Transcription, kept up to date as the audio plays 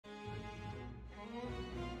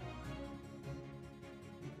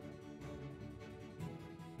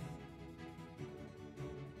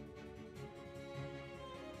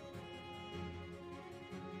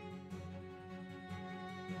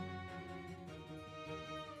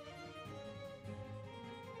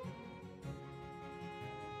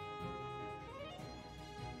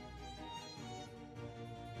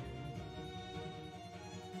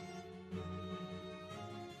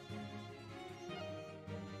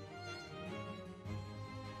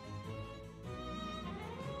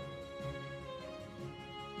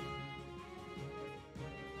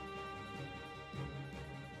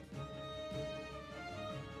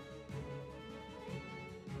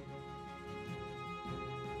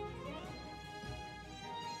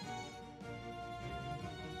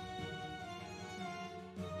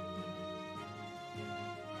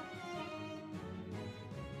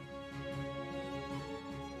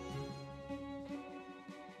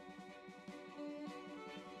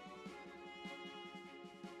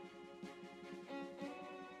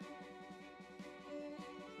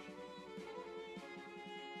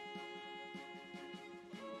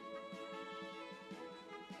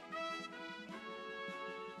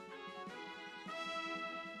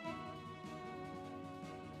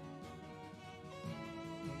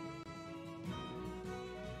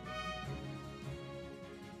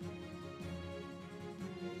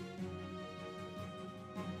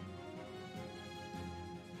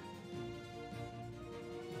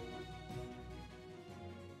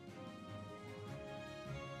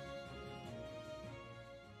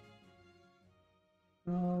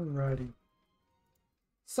Alrighty.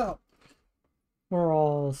 So, we're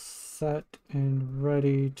all set and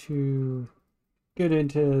ready to get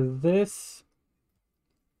into this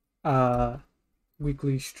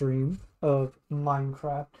weekly stream of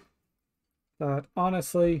Minecraft that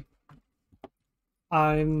honestly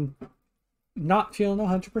I'm not feeling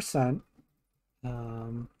 100%.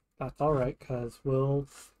 That's alright, because we'll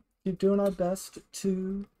keep doing our best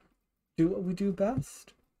to do what we do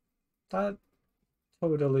best. That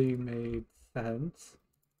totally made sense.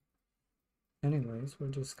 Anyways, we're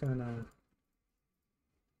just gonna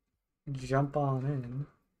jump on in.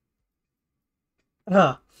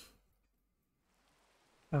 Ah,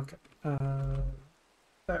 okay.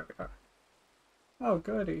 There we are. Oh,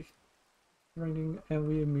 goody. Raining, and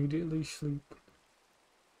we immediately sleep.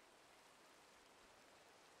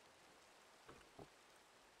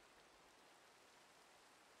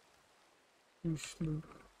 You sleep.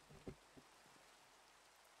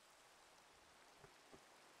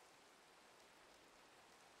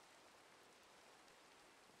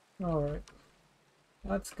 Alright.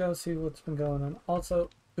 Let's go see what's been going on. Also,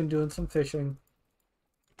 been doing some fishing.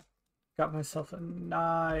 Got myself a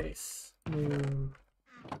nice new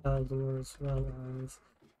lure as well as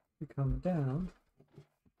we come down.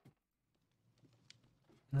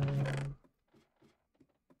 A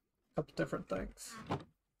couple different things.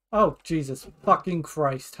 Oh, Jesus fucking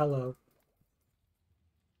Christ. Hello.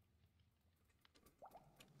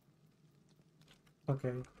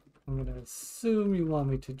 Okay. I'm gonna assume you want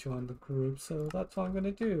me to join the group, so that's what I'm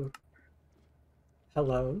gonna do.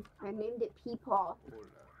 Hello. I named it Peepaw.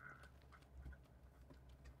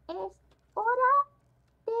 Es hora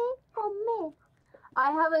de comer.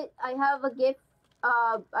 I have a gift.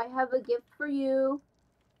 I have a gift for you.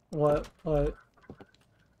 What?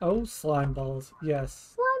 Oh, slime balls.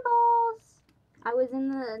 Yes. Slime balls.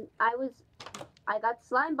 I got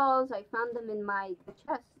slime balls. I found them in my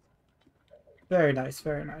chest. Very nice,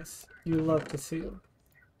 very nice. You love to see them.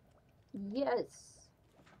 Yes.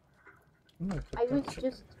 I was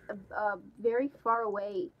just very far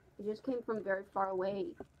away. I just came from very far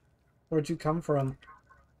away. Where'd you come from?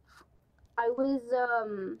 I was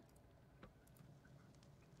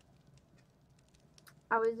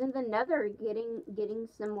in the Nether getting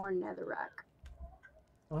some more netherrack.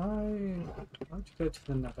 Why'd you go to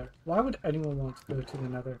the Nether? Why would anyone want to go to the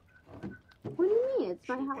Nether? What do you mean? It's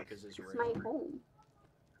my house. It's my home.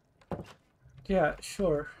 Yeah,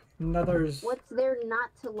 sure. Nether's... What's there not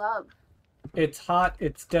to love? It's hot,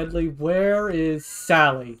 it's deadly. Where is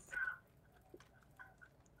Sally?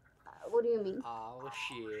 What do you mean? Oh,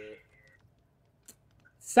 shit.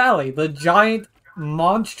 Sally, the giant,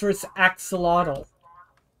 monstrous axolotl.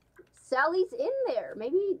 Sally's in there.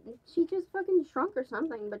 Maybe she just fucking shrunk or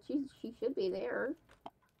something, but she should be there.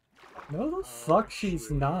 No, the fuck she's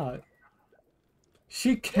not.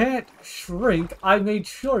 She can't shrink. I made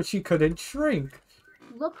sure she couldn't shrink.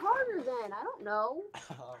 Look harder then. I don't know.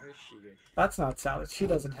 Oh, shit. That's not Sally. She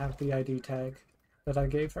doesn't have the ID tag that I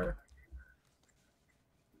gave her.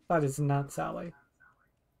 That is not Sally.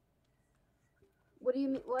 What do you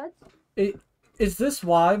mean? What? Is this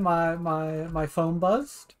why my phone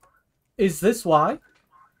buzzed? Is this why?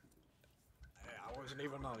 I wasn't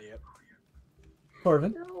even on yet.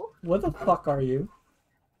 Corbin, No. what the fuck are you?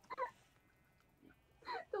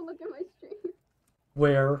 Don't look at my stream.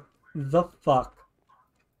 Where the fuck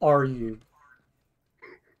are you?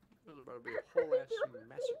 This is about to be a whole ass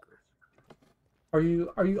massacre.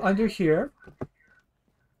 Are you under here?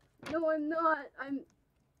 No, I'm not.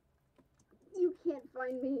 You can't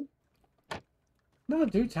find me. No,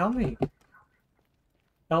 dude, tell me.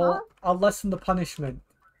 Huh? I'll lessen the punishment.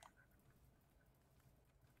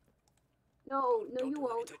 No, Don't you do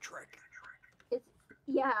won't. It's a trick.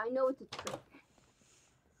 Yeah, I know it's a trick.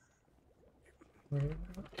 Where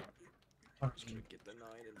I'm are just you? gonna get the 9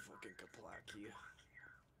 and fucking kaplack you.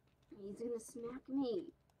 He's gonna smack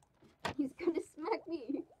me. He's gonna smack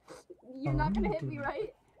me. You're Oh, not gonna I'm hit me, doing-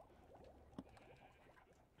 right?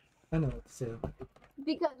 I know what to do.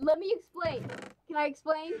 Because let me explain. Can I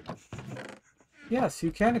explain? Yes,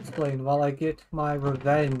 you can explain while I get my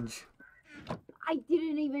revenge. I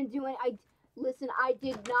didn't even do it. Listen. I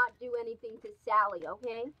did not do anything to Sally.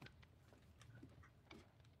 Okay.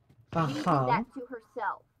 She did that to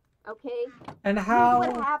herself. Okay. And Here's how?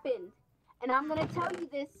 what happened, and I'm gonna tell you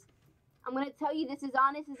this. I'm gonna tell you this as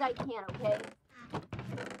honest as I can. Okay.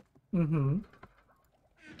 Mm-hmm.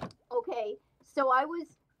 Okay. So I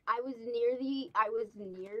was near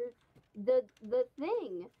the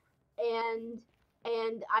thing,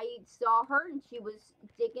 and I saw her, and she was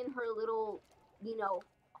digging her little,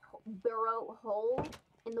 burrow hole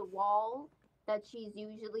in the wall that she's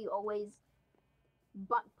usually always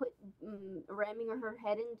ramming her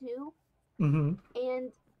head into. Mm-hmm.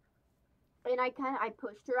 And I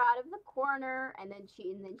pushed her out of the corner, and then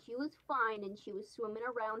she was fine, and she was swimming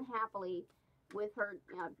around happily with her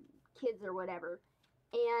kids or whatever.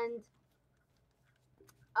 And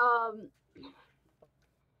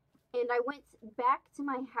I went back to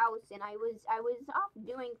my house, and I was off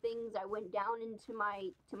doing things. I went down into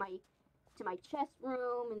my chest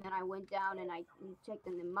room, and then I went down and I checked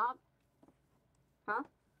in the mop. Huh?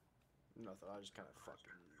 Nothing. I just kind of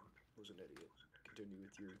fucking was an idiot. Continue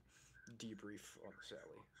with your debrief on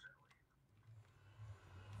Sally.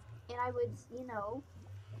 And I was,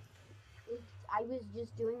 I was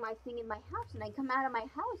just doing my thing in my house, and I come out of my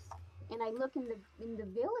house, and I look in the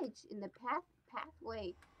village in the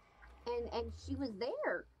pathway, and she was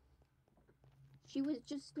there. She was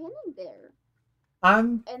just standing there.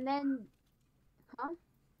 And then, huh?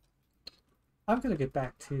 I'm gonna get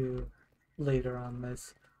back to later on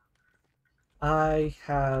this. I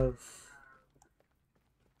have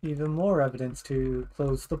even more evidence to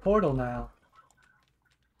close the portal now.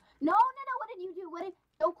 No, what did you do?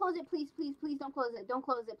 Don't close it, please, don't close it. Don't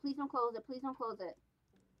close it, please don't close it, please don't close it.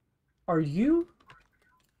 Are you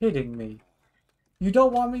kidding me? You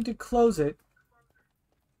don't want me to close it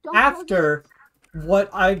after what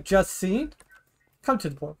I've just seen? Come to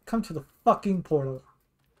the portal. Come to the fucking portal.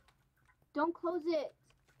 Don't close it.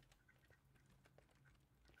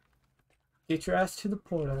 Get your ass to the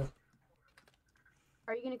portal.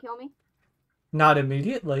 Are you gonna kill me? Not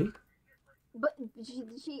immediately. But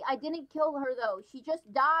I didn't kill her though. She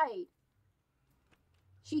just died.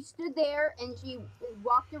 She stood there and she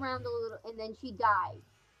walked around a little and then she died.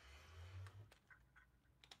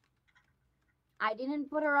 I didn't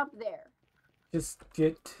put her up there. Just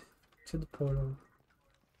get to the portal.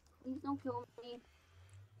 Please don't kill me.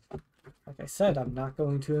 Like I said, I'm not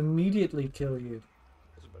going to immediately kill you.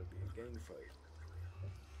 It's about to be a gang fight.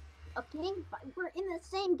 A gang fight? We're in the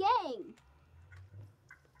same gang.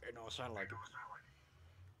 It don't sound like it.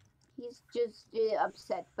 He's just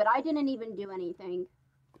upset, but I didn't even do anything.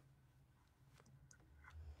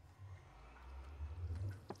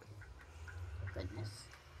 Goodness.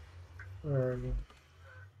 Where are you?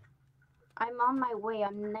 I'm on my way.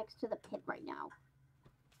 I'm next to the pit right now.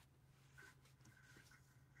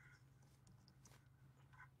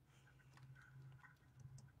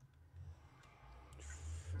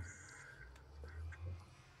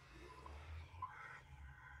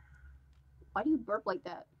 Why do you burp like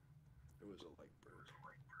that? It was a light bird.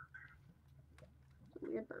 It's a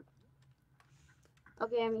weird burp.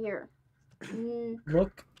 Okay, I'm here.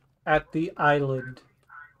 Look at the island.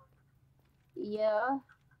 Yeah.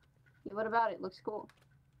 What about it? Looks cool.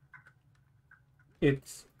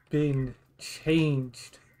 It's been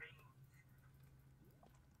changed.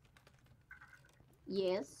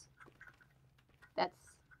 Yes.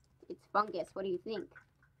 It's fungus. What do you think?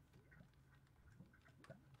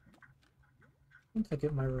 Once I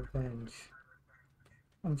get my revenge,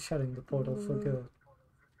 I'm shutting the portal for good.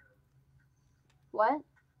 What?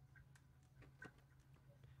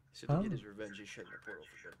 So to get his revenge, he's shutting the portal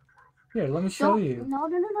for good. Here, let me show you. No,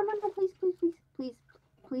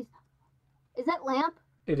 please. Is that lamp?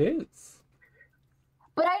 It is.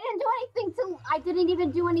 But I didn't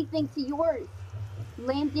even do anything to yours.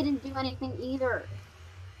 Lamp didn't do anything either.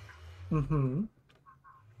 Mm-hmm.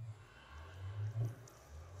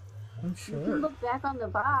 I'm sure. You can look back on the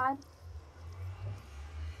VOD.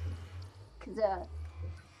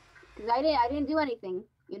 Cause I didn't do anything.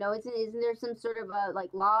 You know, isn't there some sort of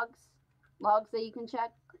like logs that you can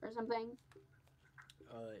check or something?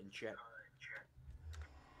 In chat.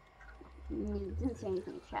 It didn't say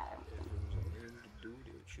anything in chat. If it was a name to do,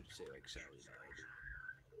 it should say like Sally died.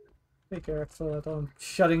 Be careful, I'm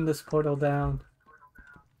shutting this portal down.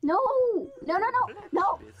 No!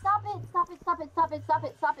 Stop it!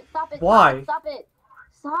 Why? Stop it!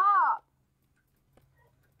 Stop!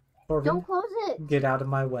 Corbin, don't close it! Get out of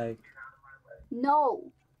my way.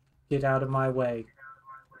 No! Get out of my way.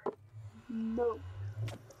 No.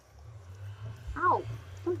 Ow!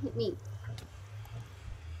 Don't hit me.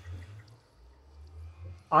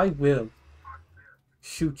 I will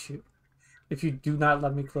shoot you if you do not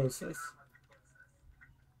let me close this.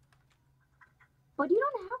 But you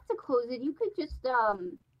don't have to close it. You could just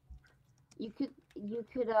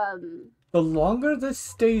The longer this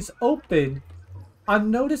stays open,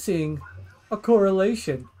 I'm noticing a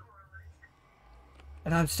correlation.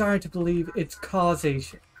 And I'm starting to believe it's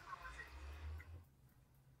causation.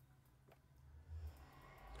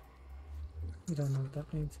 You don't know what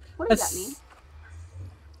that means. What does that mean?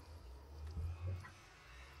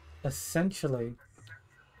 essentially,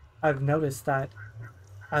 I've noticed that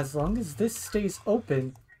as long as this stays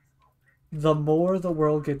open, the more the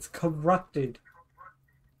world gets corrupted.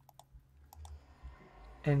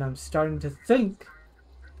 And I'm starting to think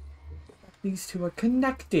that these two are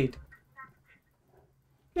connected.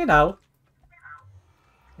 You know,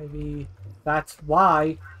 maybe that's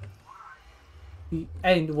why the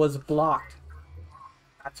end was blocked.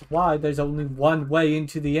 That's why there's only one way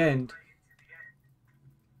into the end.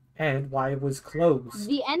 And why it was closed.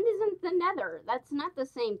 The end isn't the nether. That's not the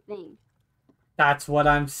same thing. That's what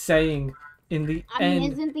I'm saying. In the I end,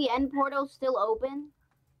 mean, isn't the end portal still open?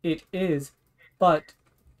 it is, but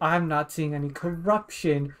I'm not seeing any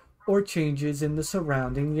corruption or changes in the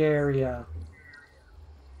surrounding area.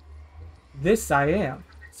 This I am,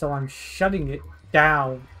 so I'm shutting it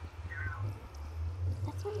down.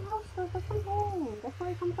 That's my house, though. That's my home. That's where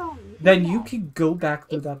I come from. Then you can go back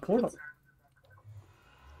through that portal.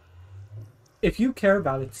 If you care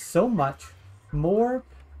about it so much, more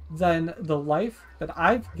than the life that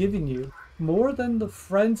I've given you, more than the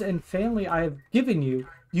friends and family I have given you,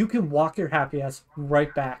 you can walk your happy ass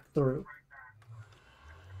right back through.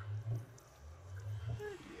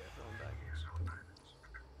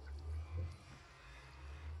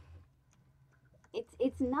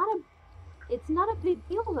 It's not a big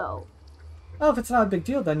deal though. Oh, if it's not a big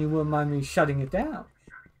deal, then you wouldn't mind me shutting it down.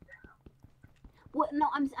 Well, no,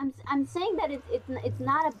 I'm saying that it's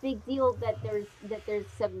not a big deal that there's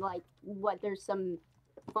some like there's some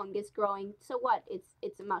fungus growing. So what?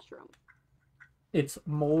 It's a mushroom. It's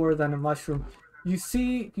more than a mushroom. You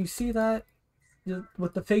see that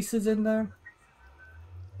with the faces in there?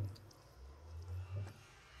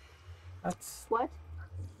 That's What?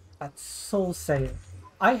 That's Soul Saiyan.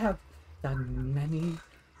 I have done many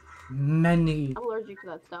I'm allergic to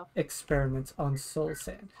that stuff. experiments on Soul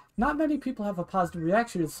Sand. Not many people have a positive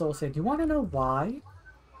reaction to Soul Sand. You want to know why?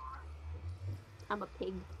 I'm a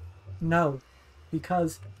pig. No,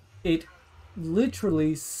 because it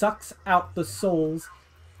literally sucks out the souls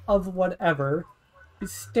of whatever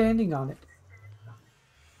is standing on it.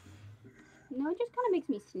 No, it just kind of makes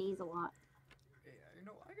me sneeze a lot. Yeah, you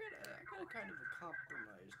know, I got a kind of a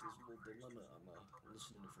compromised little dilemma I'm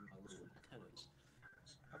listening from my little antennas.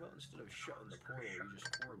 How about instead of shutting the portal, you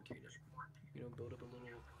just quarantine it? You know, build up a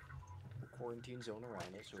little quarantine zone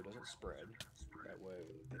around it so it doesn't spread. That way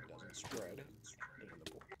it doesn't spread, and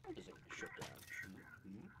the portal doesn't shut down.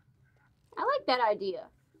 Mm-hmm. I like that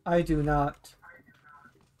idea. I do not.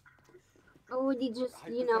 Or would you just,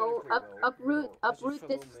 you know, uproot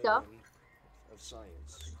this stuff? Of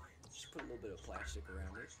science, just put a little bit of plastic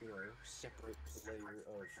around it. You know, separate the layer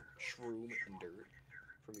of shroom and dirt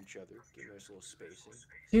from each other. Give a nice little spacing.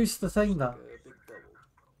 Here's the thing, though. Like a big bubble.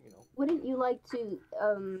 You know. Wouldn't you like to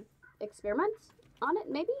experiment on it?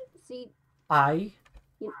 Maybe see. I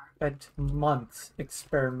spent months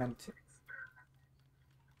experimenting.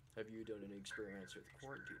 Have you done any experiments with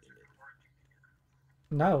quarantining it?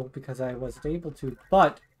 No, because I wasn't able to.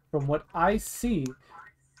 But from what I see,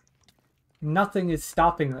 nothing is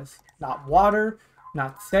stopping this. Not water,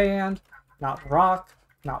 not sand, not rock,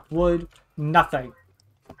 not wood, nothing.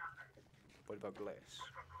 What about glass?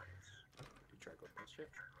 You try glass yet?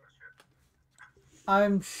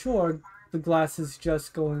 I'm sure the glass is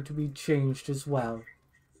just going to be changed as well.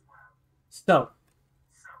 So,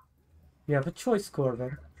 you have a choice,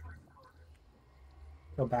 Corvin.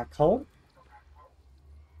 Go back home,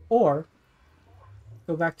 or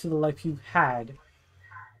go back to the life you had.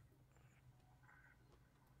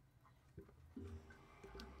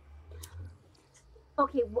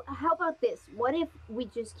 Okay, how about this? What if we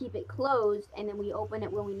just keep it closed and then we open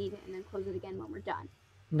it when we need it and then close it again when we're done?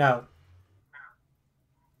 No.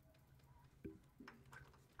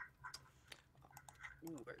 Ooh,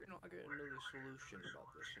 you know, I got another solution about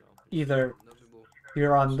this. You know, Either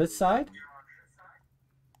you're on this side,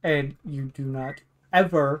 and you do not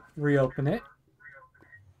ever reopen it,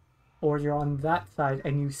 or you're on that side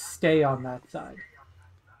and you stay on that side.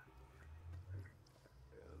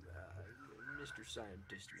 Mr.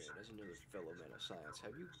 Scientist Man, as another fellow man of science,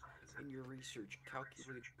 have you, in your research,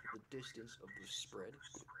 calculated the distance of the spread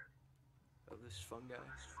of this fungi?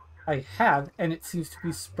 I have, and it seems to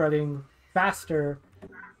be spreading faster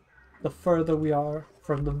the further we are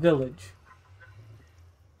from the village.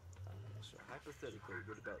 So hypothetically,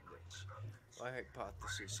 what about this? My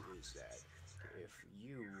hypothesis is that if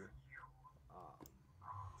you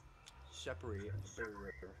separate a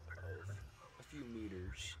barrier of a few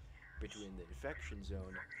meters between the infection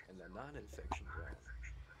zone and the non-infection zone,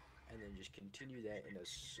 and then just continue that in a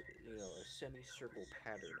semicircle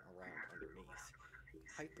pattern around underneath,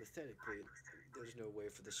 hypothetically, there's no way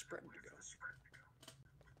for the spread to go.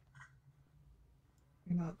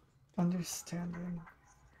 You're not understanding.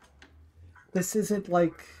 This isn't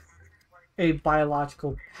like a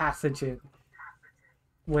biological pathogen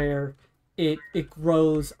where it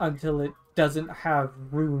grows until it doesn't have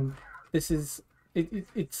room. This is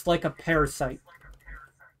it's like a parasite.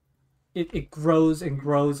 It grows and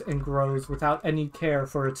grows and grows without any care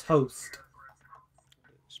for its host.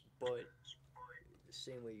 But the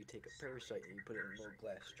same way you take a parasite and you put it in a little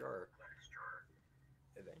glass jar,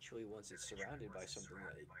 eventually once it's surrounded by something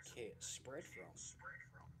that it can't spread from,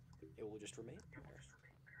 it will just remain there.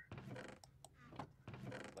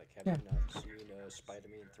 Like, have Yeah. you not seen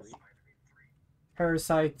Spider-Man 3?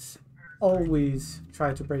 Parasites always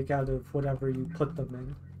try to break out of whatever you put them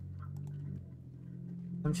in.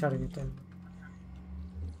 I'm shutting it down.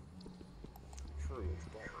 True,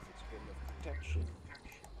 but if it's good enough protection, I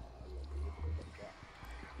won't be able to break out.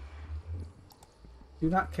 Do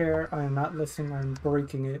not care. I am not listening. I'm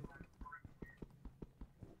breaking it.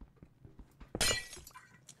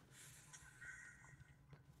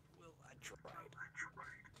 Well, I tried.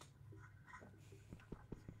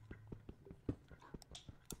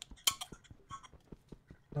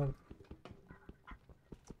 No.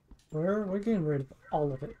 We're getting rid of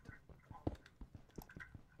all of it.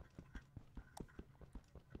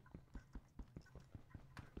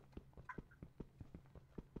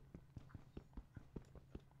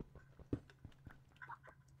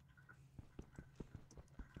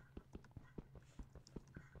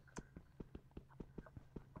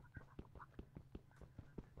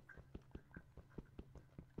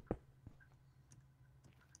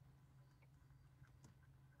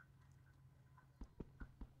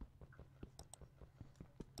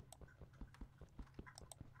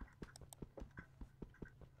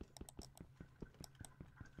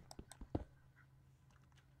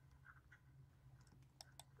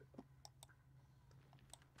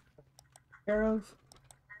 Arrows.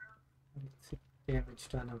 Let's see damage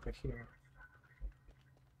done over here.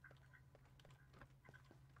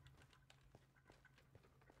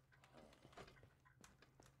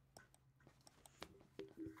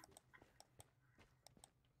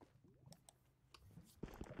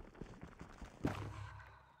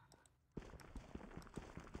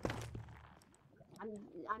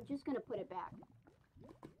 I'm just gonna put it back.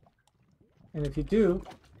 And if you do,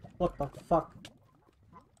 what the fuck?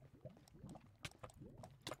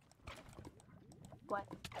 What?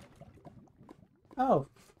 Oh,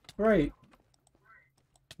 great.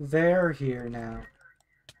 They're here now.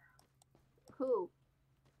 Who?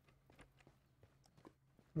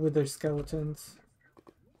 With their skeletons.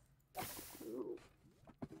 Who?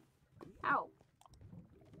 Ow.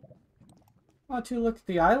 Why don't you look at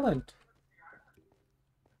the island?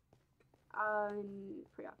 I'm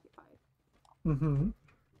preoccupied. Mm-hmm.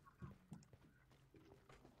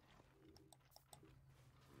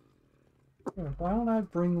 Here, why don't I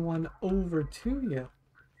bring one over to you?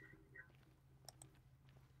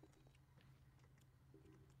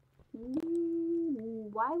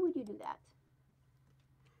 Why would you do that?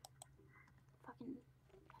 Fucking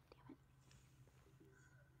goddamn it.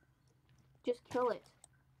 Just kill it.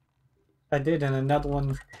 I did, and another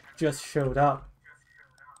one just showed up.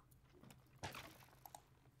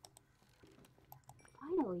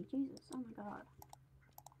 Finally, Jesus, oh my god.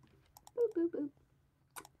 Boop, boop, boop.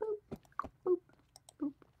 Boop, boop,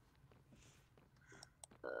 boop.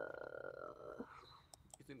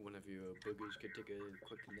 You think one of you boogers could take a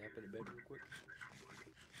quick nap in the bed real quick?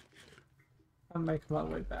 I'm making my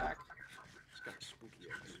way back. It's kind of spooky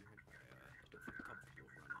out here. I don't feel comfortable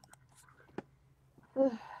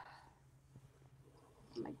running.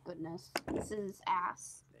 My goodness, this is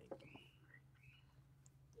ass. Thank you.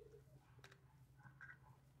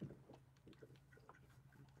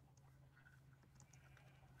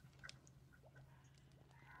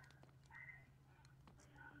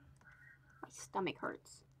 My stomach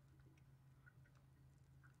hurts.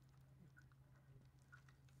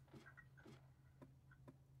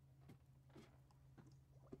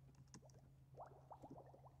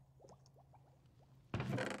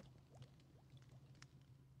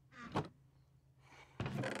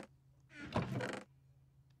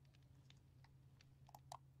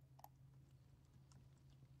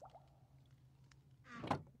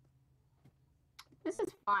 This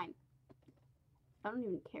is fine. I don't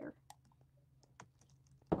even care.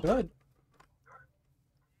 Good.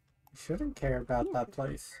 You shouldn't care about that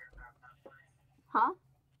place. Huh?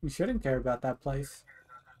 You shouldn't care about that place.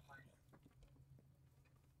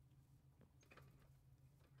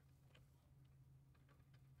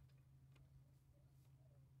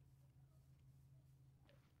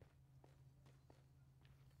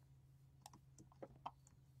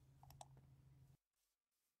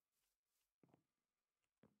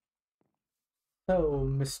 So,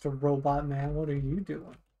 Mr. Robot Man, what are you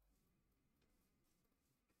doing?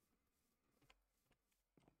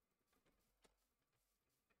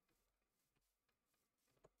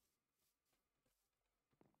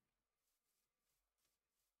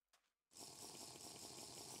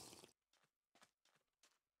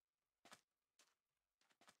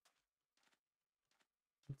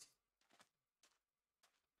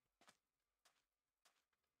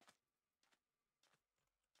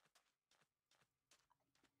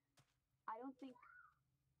 I don't think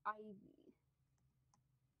I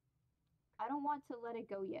I don't want to let it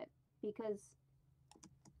go yet because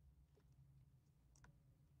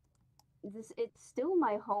it's still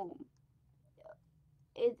my home.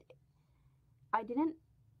 It I didn't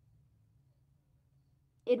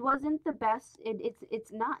it wasn't the best.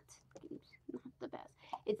 It's not the best.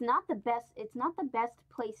 It's not the best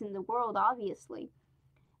place in the world, obviously,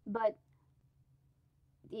 but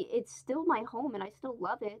it's still my home and I still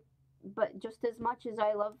love it, but just as much as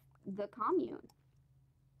I love the commune.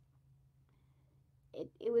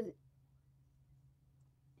 It was,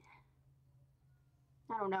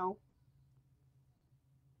 I don't know.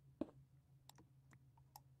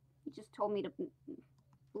 He just told me to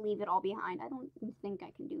leave it all behind. I don't think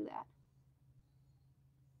I can do that.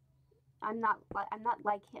 I'm not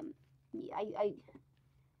like him. I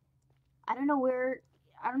I don't know where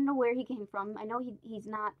I don't know where he came from. I know he's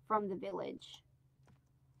not from the village.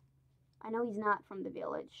 I know he's not from the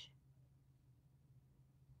village.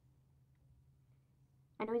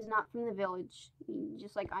 I know he's not from the village,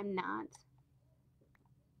 just like I'm not.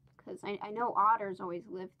 Because I know Otter's always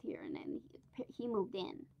lived here, and then he moved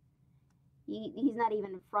in. He's not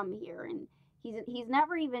even from here, and he's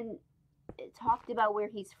never even talked about where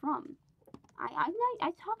he's from.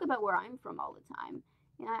 I talk about where I'm from all the time.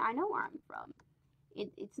 You know, I know where I'm from.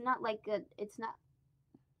 It's not like it's not.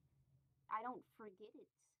 I don't forget it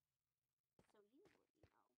so easily,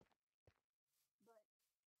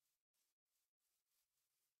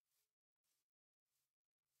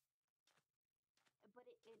 but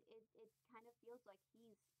it kind of feels like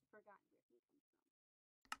he's forgotten where he comes from.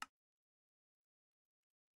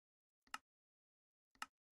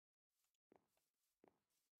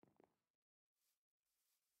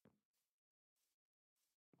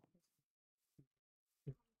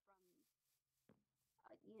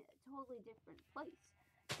 From a totally different place,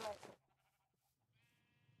 but I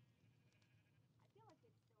feel like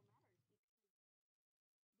it still matters because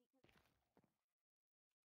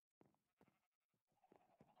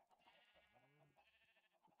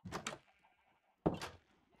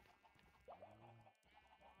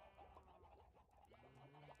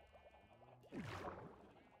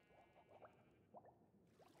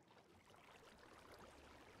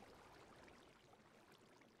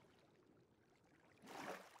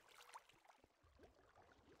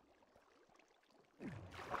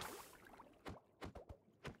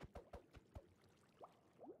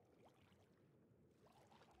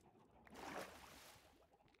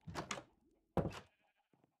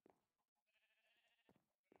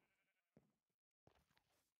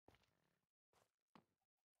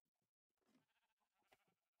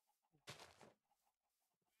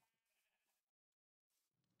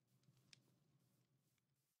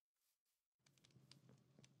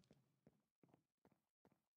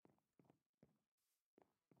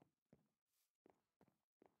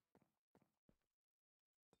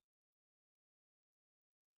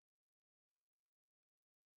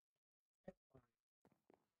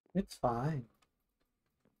It's fine.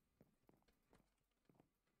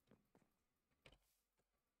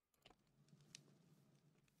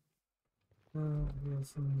 Oh, he has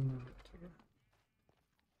something left here.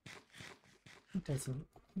 He doesn't.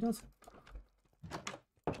 He doesn't.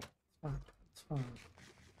 It's fine. It's fine.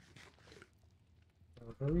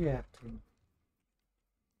 Overreacting.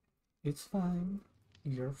 It's fine.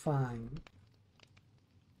 You're fine.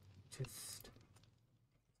 Just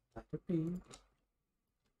let it be.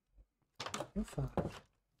 You're fine.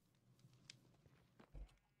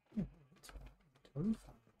 Yeah, it's fine. Totally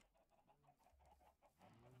fine.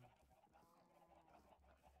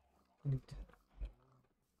 I need to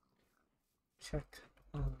check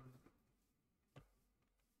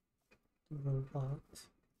the robot.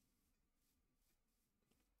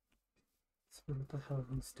 See what the hell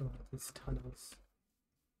he's doing with these tunnels.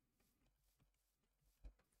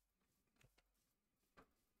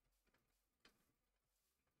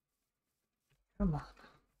 Come on.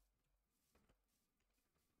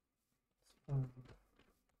 It's fine.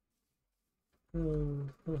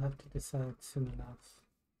 We'll have to decide soon enough.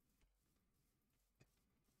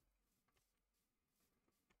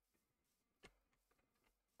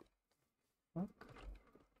 Fuck.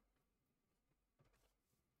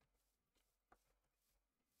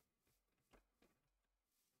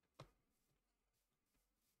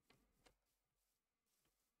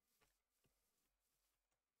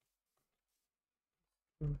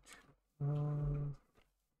 Uh,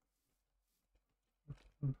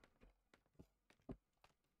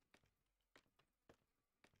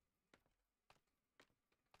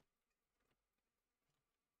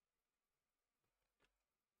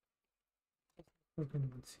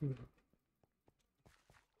 looking what's here.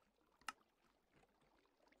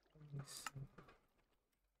 Let me see.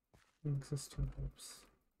 Existing groups.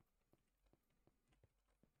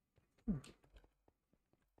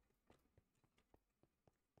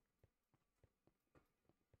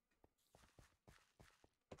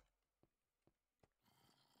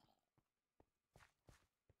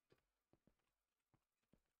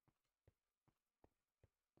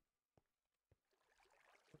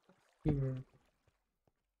 Here.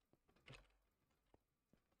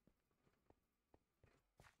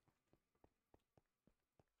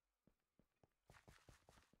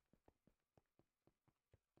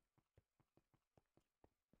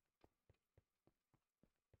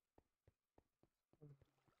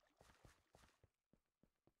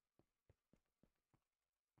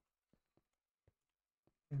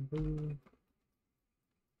 Bamboo.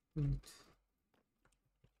 Wheat.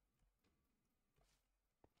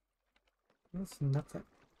 That's nothing.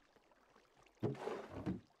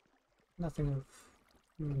 Nothing of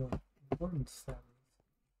real importance that is.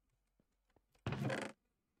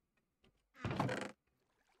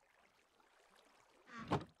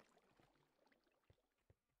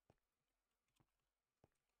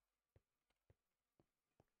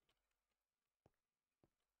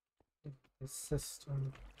 The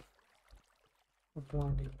system of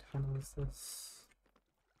winding tunnels is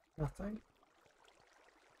nothing.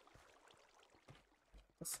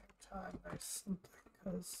 At the same time, there's something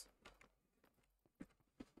because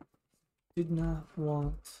did not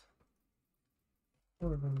want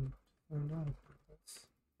Corbin to find out about this.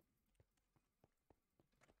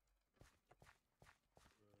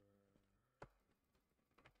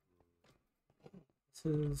 This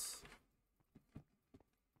is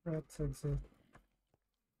Rat's exit.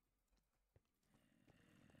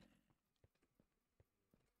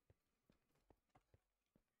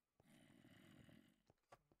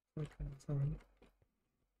 Okay, sorry.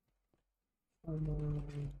 Okay.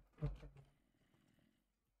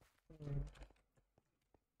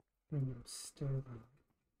 Still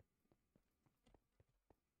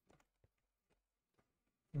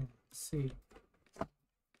yeah, see.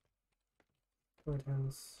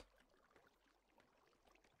 Courthouse.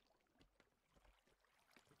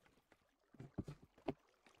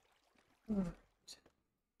 Alright.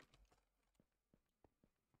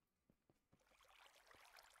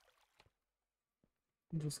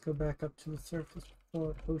 Just go back up to the surface before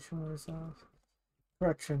our potion wears off.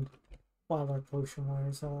 Correction, while our potion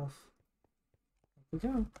wears off. Here we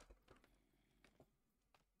go.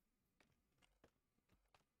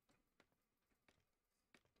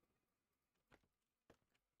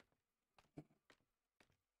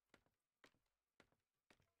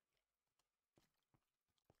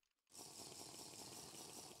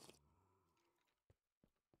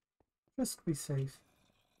 Just be safe.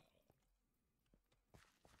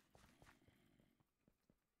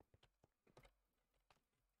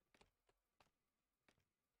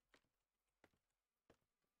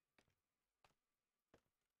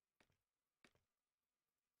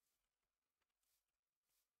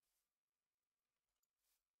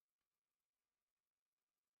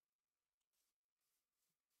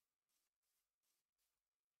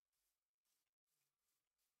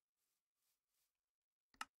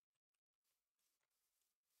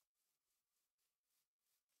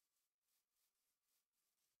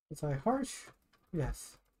 Was I harsh?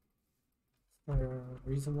 Yes. Is there a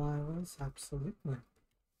reason why I was? Absolutely.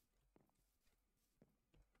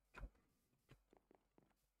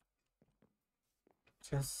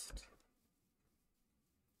 Just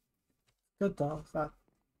good though that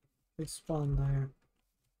they spawn there.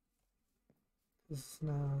 Because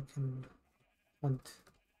now I can hunt.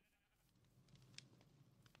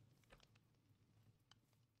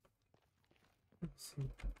 Let's see.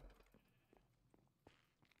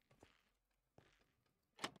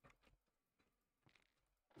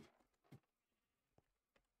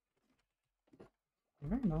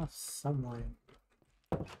 Ran off somewhere.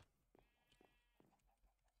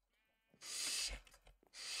 Shit.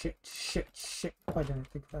 Why didn't I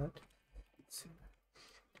think that? Let's see.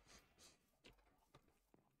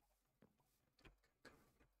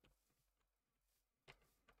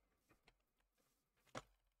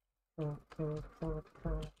 Pearl.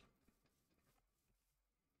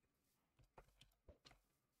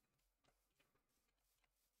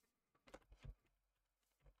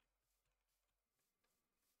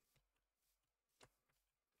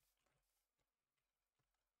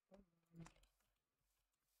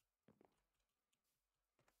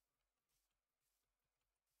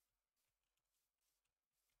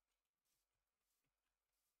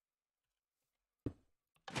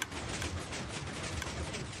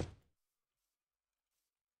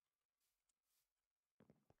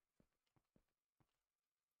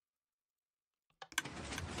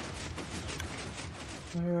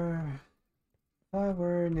 Where, if I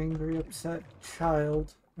were an angry, upset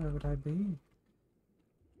child, where would I be?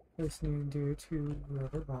 Listening due to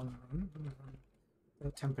whoever wronged me.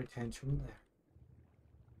 The temper tantrum there.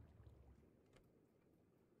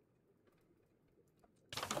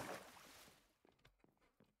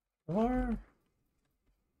 Or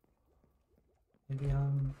maybe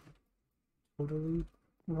I'm totally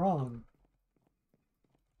wrong.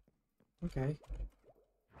 Okay.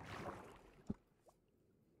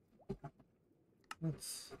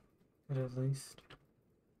 That's good at least.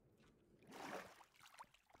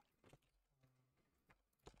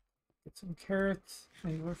 Get some carrots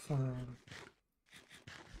and we're fine.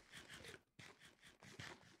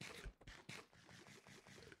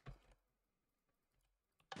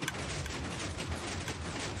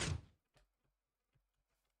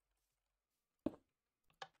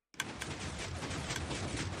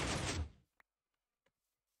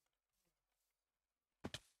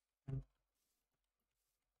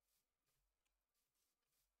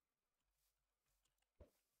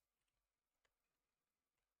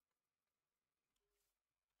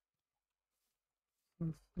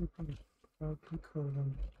 Let's see if we can call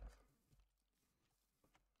them.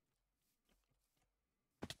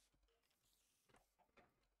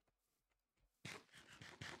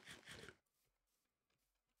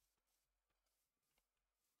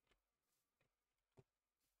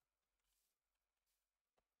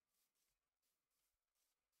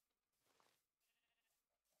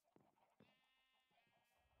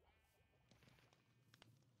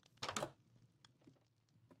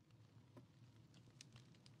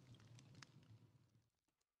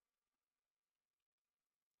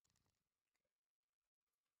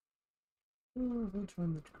 We'll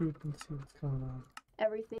join the group and see what's going on.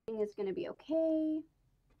 Everything is gonna be okay.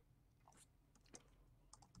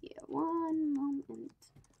 Yeah, one moment.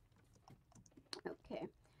 Okay.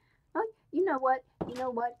 Oh, you know what? You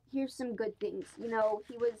know what? Here's some good things. You know,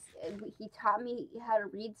 he taught me how to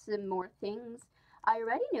read some more things. I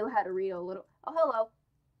already knew how to read a little. Oh, hello.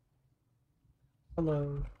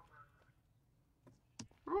 Hello.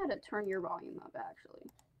 I had to turn your volume up,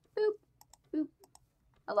 actually. Boop, boop.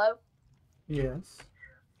 Hello? Yes.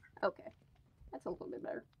 Okay. That's a little bit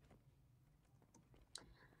better.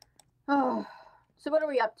 Oh, so what are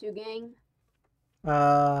we up to, gang?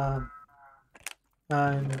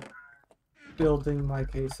 I'm building my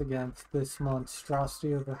case against this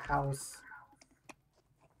monstrosity of a house.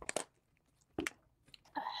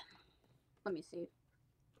 Let me see.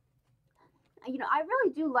 You know, I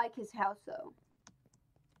really do like his house, though.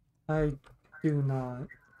 I do not.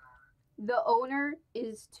 The owner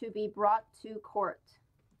is to be brought to court.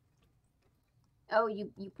 Oh,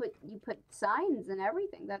 you put signs and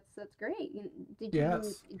everything. That's great. Did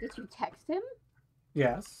Yes. you text him?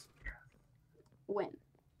 Yes. When?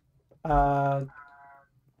 A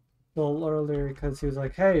little earlier because he was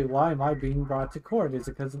like, hey, why am I being brought to court? Is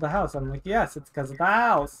it because of the house? I'm like, yes, it's because of the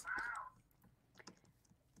house.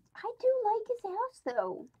 I do like his house,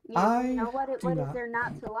 though. You know what is there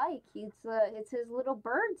not to like? It's his little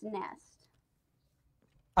bird's nest.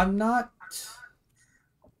 I'm not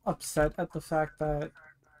upset at the fact that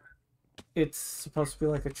it's supposed to be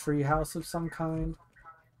like a tree house of some kind,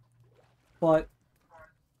 but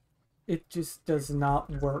it just does not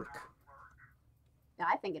work.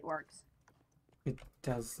 I think it works. It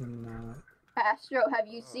does not. Astro, have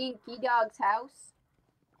you seen P-Dog's house?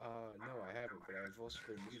 No, I haven't, but I've also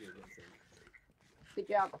been muted, I think. Good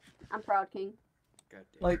job. I'm proud, King. God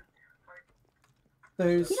damn. Like,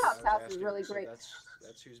 there's... P-Dog's house is really so great.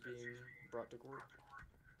 That's who's being brought to court?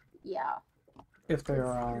 Yeah. If they're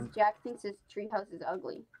on. Jack thinks his treehouse is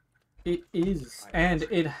ugly. It is, and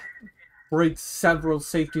it breaks several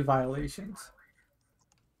safety violations.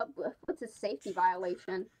 What's a safety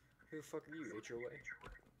violation? Who the fuck are you, HOA?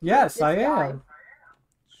 Yes, I am.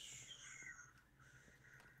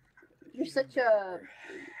 You're such a...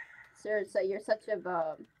 Seriously, you're such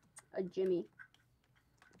a Jimmy.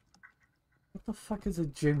 What the fuck is a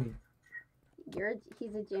Jimmy?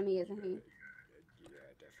 He's a Jimmy, isn't he? Yeah,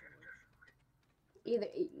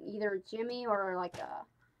 definitely. Either a Jimmy or like a...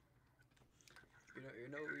 You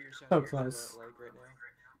know what you're So sounding close. like right now?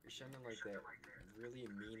 You're sounding like that really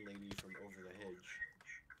mean lady from Over the Hedge.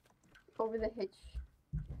 Over the Hitch.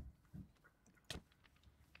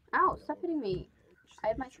 Ow, stop hitting me. I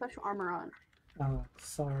have my special armor on. Oh,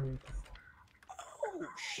 sorry. Oh,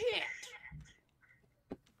 shit!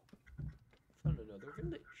 Found another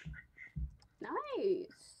village.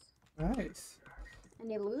 Nice. Nice.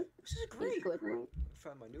 Any loot? This is great. Good loot.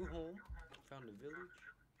 Found my new home. Found a village.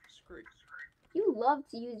 It's great. You love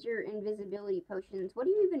to use your invisibility potions. What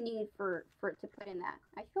do you even need for it to put in that?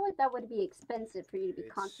 I feel like that would be expensive for you to be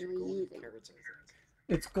It's constantly golden using. carrots, I think.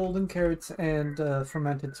 It's golden carrots and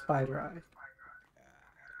fermented spider eye.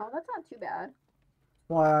 Oh, that's not too bad.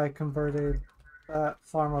 Why I converted that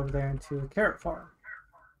farm over there into a carrot farm.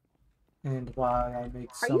 And why I make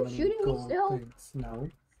Are so you many shooting me gold still? things. No.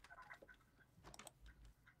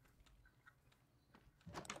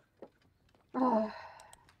 Oh,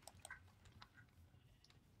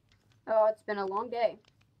 oh, it's been a long day.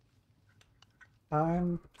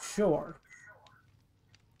 I'm sure.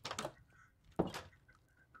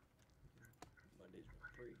 Monday's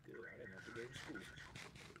been pretty good. I didn't have to go to school.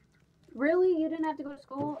 Really? You didn't have to go to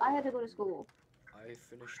school? I had to go to school. I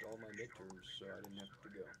finished all my midterms, so I didn't have to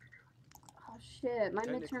go. Oh shit, my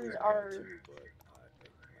Technically, midterms I had are. to, but my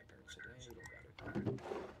parents said, "Hey, you don't got it."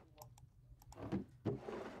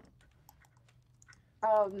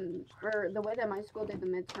 For the way that my school did the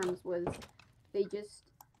midterms was they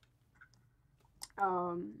just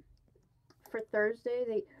for Thursday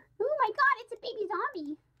they. Oh my god, it's a baby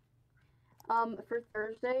zombie. For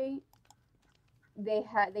Thursday they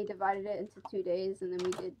divided it into 2 days, and then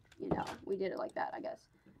we did it like that, I guess.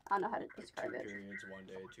 I don't know how to Like describe 2 it. periods one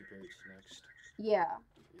day, 2 periods next. Yeah,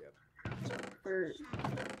 Yep.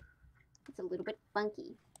 it's a little bit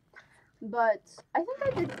funky. But I think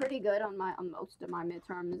I did pretty good on most of my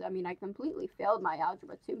midterms. I mean, I completely failed my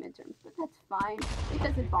Algebra 2 midterms, but that's fine. It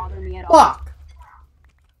doesn't bother me at all. Fuck!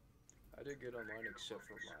 I did good on mine except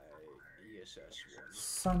for my ESS one.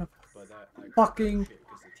 Son of But that I fucking shit,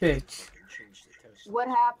 'cause the teacher bitch. fucking changed the test. What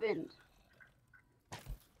happened?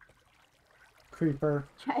 Creeper.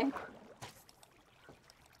 Jay.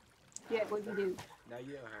 Jay, what'd you do? Now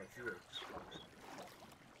you know how it feels.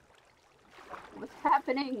 What's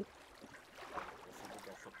happening? I think I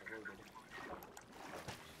got fucking loaded.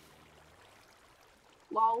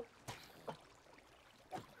 Lol.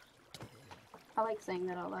 I like saying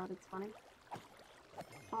that out loud, it's funny.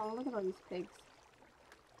 Oh, look at all these pigs.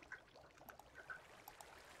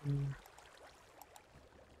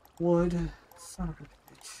 Wood. Son of a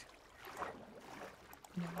bitch.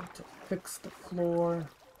 I need to fix the floor.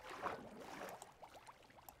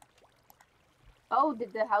 Oh,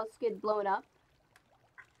 did the house get blown up?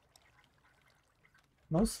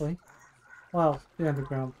 Mostly. Well, the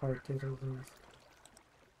underground part did at least.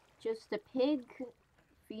 Just a pig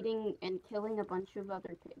feeding and killing a bunch of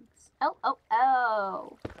other pigs. Oh, oh,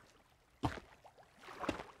 oh!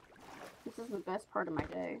 This is the best part of my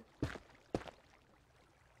day. Do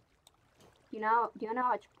you know how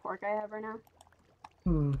much pork I have right now?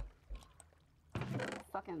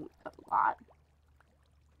 Fucking a lot.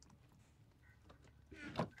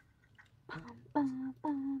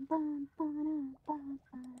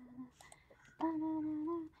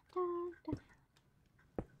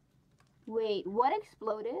 Wait, what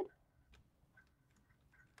exploded?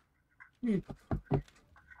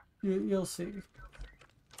 You'll see.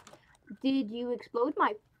 Did you explode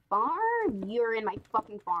my farm? You're in my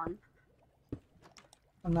fucking farm.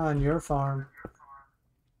 I'm not on your farm.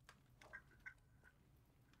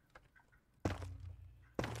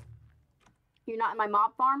 You're not in my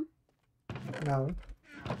mob farm? No.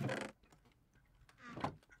 I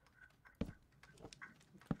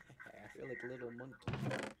feel like a little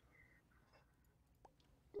monkey.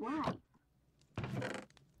 Why?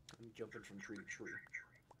 I'm jumping from tree to tree.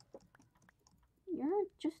 You're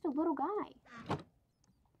just a little guy.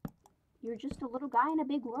 You're just a little guy in a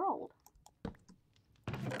big world.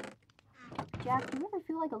 Jack, do you ever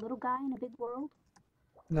feel like a little guy in a big world?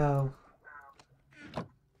 No.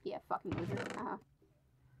 Yeah, fucking loser.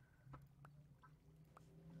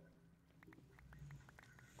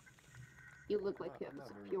 You look like you have a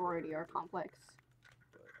superiority or complex.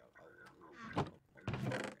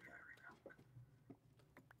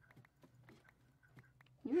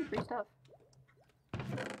 You need free stuff.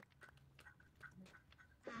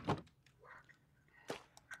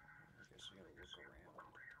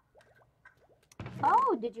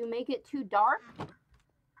 Oh, did you make it too dark?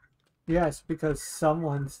 Yes, because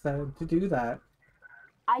someone said to do that.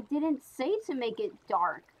 I didn't say to make it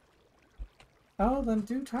dark. Oh, then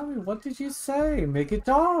do tell me, what did you say? Make it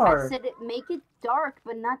dark! I said make it dark,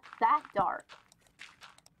 but not that dark.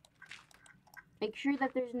 Make sure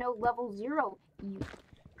that there's no level 0.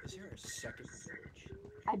 Is there a second village?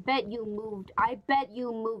 I bet you moved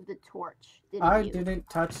the torch, didn't I you? didn't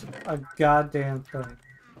touch a goddamn thing.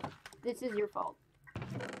 This is your fault.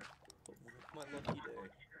 My lucky day.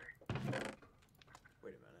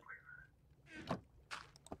 Wait a minute.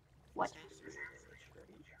 What?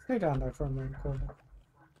 Stay down there for a minute, Corbin.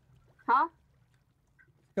 Huh?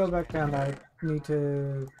 go back down. I need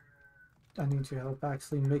to help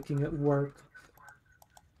actually making it work.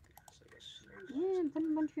 It's like a snake. Yeah, I'm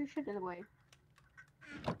putting a bunch of your shit in the way.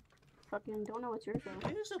 Fucking don't know what's yours though.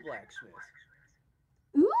 It is a blacksmith.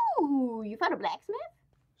 Ooh, you found a blacksmith?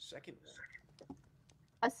 Second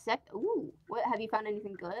one. Ooh, what, have you found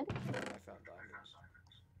anything good? I found diamonds.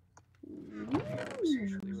 And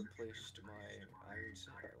essentially Ooh. replaced my iron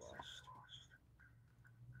set I lost.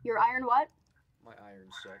 Your iron what? My iron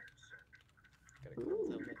set. Got a gold Ooh.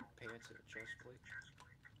 helmet, pants, and a chest plate.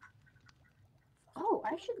 Oh,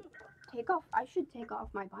 I should take off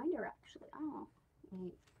my binder actually. Oh,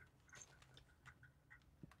 wait.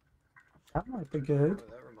 That might be good. Oh,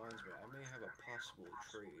 that reminds me, I may have a possible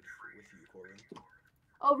trade with you, Corin.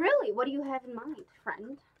 Oh, really? What do you have in mind,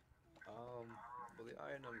 friend? Well, the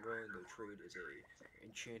item I'm going to trade is a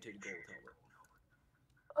enchanted gold helmet.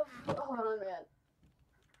 Oh, hold on, man.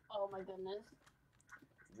 Oh my goodness.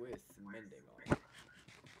 With mending on it.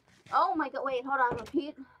 Oh my god, wait, hold on,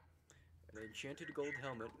 repeat. An enchanted gold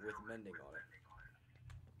helmet with mending on it.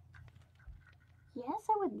 Yes,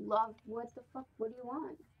 I would love, what the fuck, what do you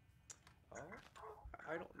want?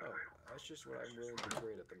 I don't know. That's just what I'm willing to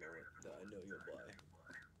trade at the moment that I know you'll buy.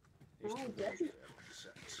 It's Oh, too definitely.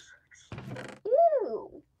 sex.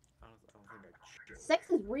 Ew! I don't think I should. Sex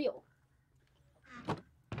is real.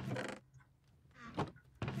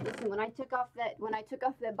 Listen, when I took off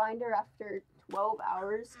that binder after 12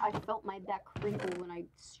 hours, I felt my back crinkle when I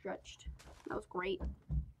stretched. That was great.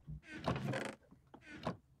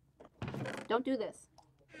 Don't do this.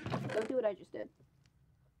 Don't do what I just did.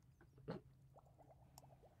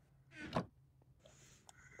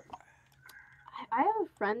 I have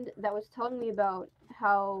a friend that was telling me about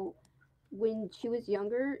how when she was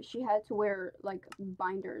younger, she had to wear like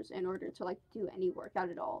binders in order to like do any workout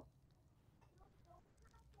at all.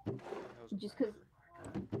 Just because,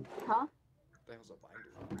 huh? The hell's a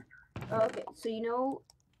binder? Oh, okay, so you know,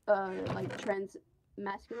 like trans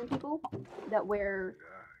masculine people that wear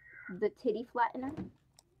the titty flattener?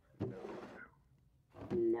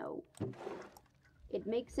 No. It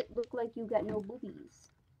makes it look like you got no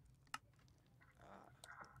boobies.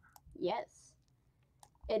 Yes.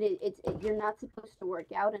 You're not supposed to work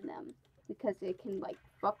out in them because it can like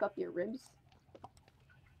fuck up your ribs.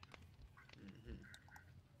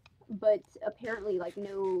 But apparently, like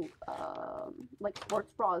no, like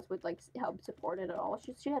sports bras would like help support it at all.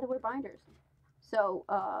 She had to wear binders, so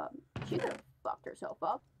she could have fucked herself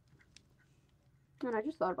up. And I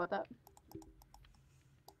just thought about that.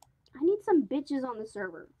 I need some bitches on the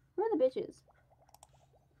server. Where are the bitches?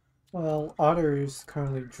 Well, Otter's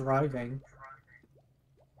currently driving.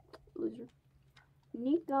 Loser.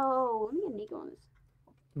 Nico, let me get Nico on this.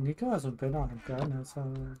 Nico hasn't been on a gun, so.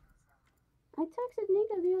 I texted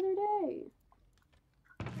Nico the other day.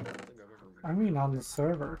 I don't think I've ever met I mean, on the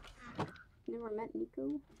server. Never met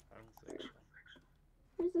Nico. I don't think so.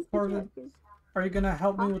 Where's this Or bitch did- at? 'Cause Are you gonna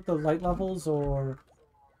help me Huh? with the light levels, or?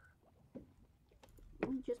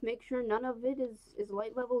 just make sure none of it is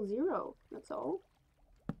light level 0. That's all.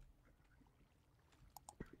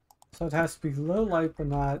 So it has to be low light, but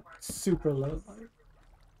not super low light.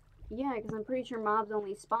 Yeah, because I'm pretty sure mobs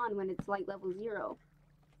only spawn when it's light level 0.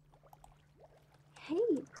 Hey,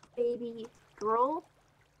 baby girl,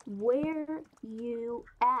 where you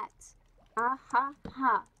at? Ha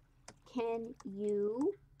ha. Can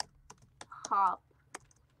you hop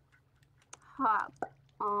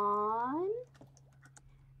on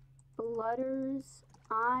Flutter's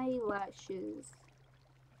eyelashes?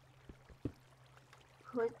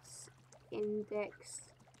 Puts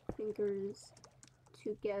index fingers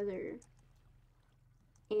together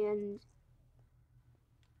and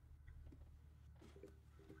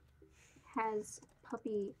has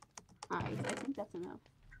puppy eyes. I think that's enough.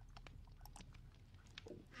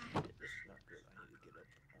 This is not good. I need to get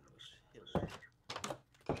up on this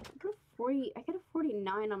hill. I got a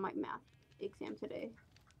 49 on my math exam today.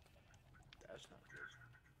 That's not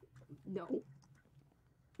good. No.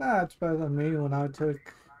 That's better than me when I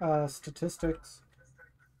took statistics.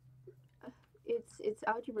 It's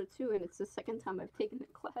algebra 2 and it's the second time I've taken the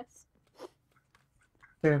class.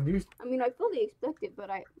 Damn, you. I mean, I fully expect it, but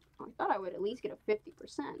I thought I would at least get a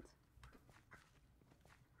 50%.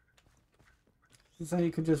 So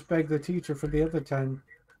you could just beg the teacher for the other 10.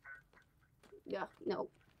 Yeah, no.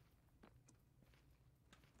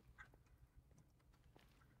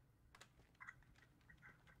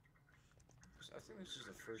 I think this is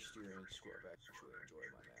the first year in school I've actually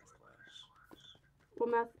enjoyed my math class. What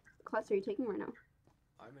math class are you taking right now?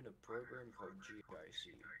 I'm in a program called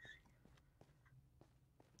GIC.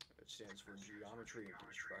 It stands for Geometry and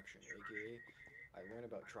Construction, aka I learn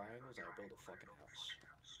about triangles, I build a fucking house.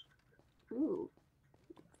 Ooh,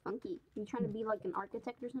 funky. You trying to be like an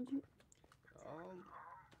architect or something? Um,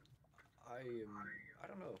 I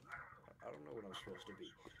don't know. I don't know what I'm supposed to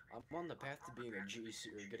be. I'm on the path to being a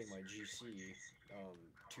GC or getting my GC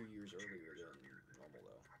 2 years earlier than normal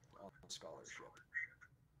though, on scholarship.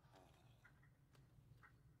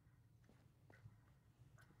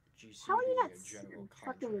 How GC are you being not a general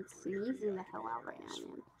fucking contractor area sneezing the hell out right now, is for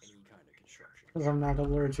man? any kind of construction. Because I'm not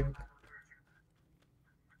allergic. Asshole.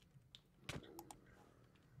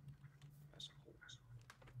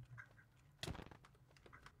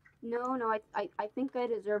 No, I think I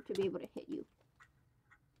deserve to be able to hit you.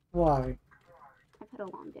 Why? I've had a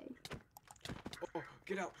long day. Oh,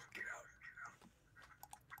 get out! Get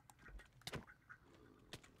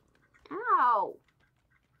out! Ow!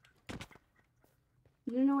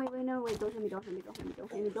 No, wait, don't hit me, don't hit me, don't hit me,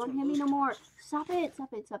 don't hit me, don't hit me no more! Stop it,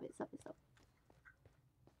 stop it, stop it, stop it, stop.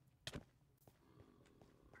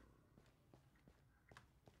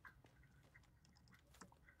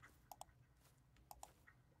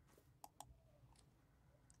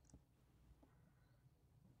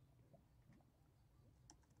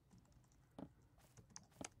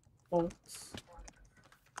 Bolts.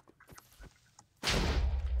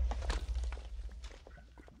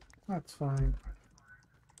 That's fine.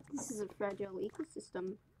 This is a fragile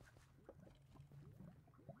ecosystem.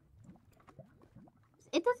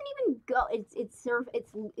 It doesn't even go.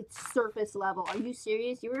 It's surface level. Are you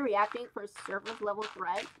serious? You were reacting for a surface level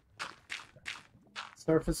threat?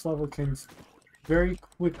 Surface level can very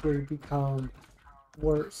quickly become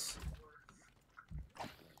worse.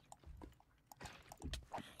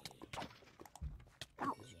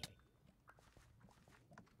 Ouch.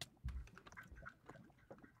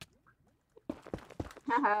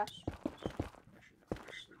 Haha.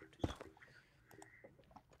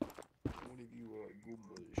 One of you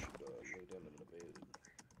Goombas should lay down in the bed.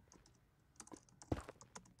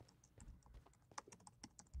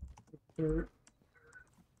 Dirt.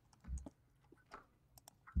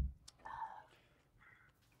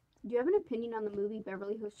 Do you have an opinion on the movie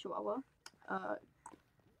Beverly Hills Chihuahua?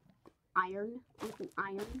 Iron. With an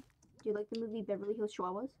iron. Do you like the movie Beverly Hills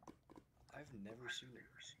Chihuahuas? I've never seen it.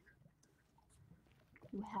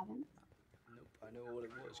 You haven't? Nope, I know what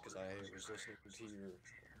it was because I was listening to your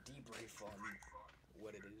debrief on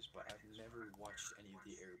what it is, but I've never watched any of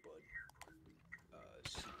the Airbud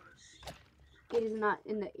series. It is not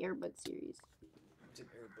in the Airbud series. It's an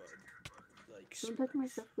Airbud, like. Don't touch my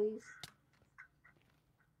stuff, please.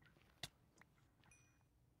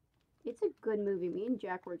 It's a good movie. Me and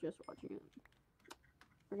Jack were just watching it.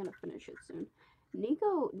 We're gonna finish it soon.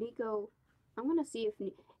 Nico, I'm gonna see if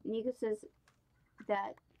Nico says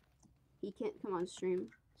that he can't come on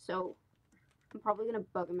stream. So I'm probably gonna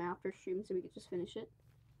bug him after stream so we can just finish it.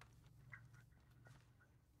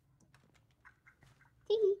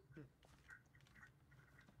 Teehee.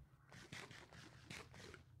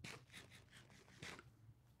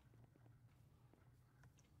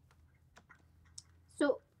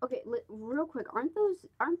 So okay, real quick, aren't those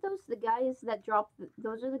the guys that drop?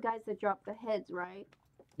 Those are the guys that drop the heads, right?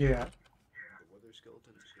 Yeah. The weather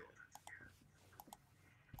skeletons, yeah.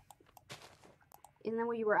 Isn't that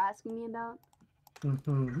what you were asking me about?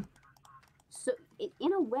 Mm-hmm. So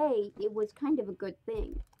in a way, it was kind of a good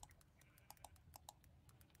thing.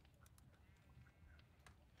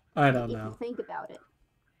 I don't if know. you think about it.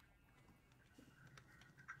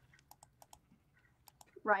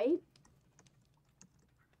 Right?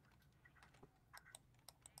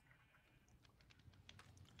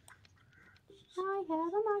 I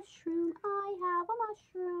have a mushroom. I have a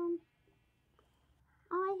mushroom.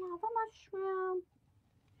 I have a mushroom.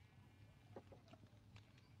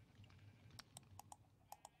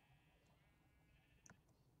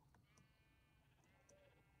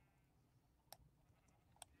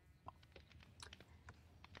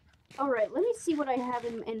 All right, let me see what I have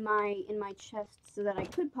in my chest so that I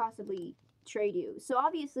could possibly trade you. So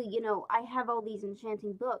obviously, you know, I have all these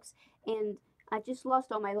enchanting books, and I just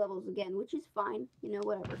lost all my levels again, which is fine, you know,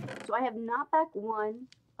 whatever. So I have Knockback 1,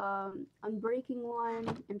 Unbreaking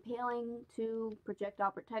 1, Impaling 2,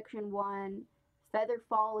 Projectile Protection 1, Feather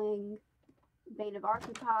Falling, Bane of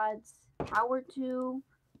Arthropods, Power 2.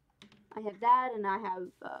 I have that, and I have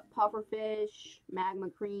Pufferfish, Magma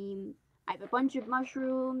Cream. I have a bunch of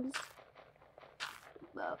mushrooms,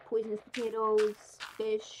 poisonous potatoes,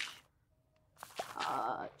 fish,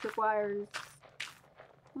 tripwires.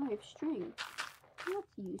 Oh, I have string.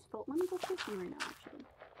 That's useful. Let me go fishing right now, actually.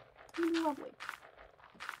 That'd be lovely.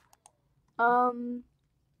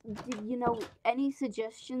 You know, any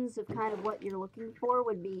suggestions of kind of what you're looking for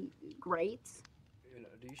would be great.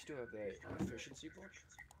 do you still have that efficiency book?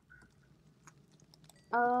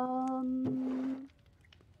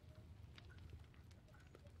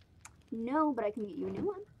 No, but I can get you a new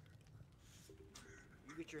one.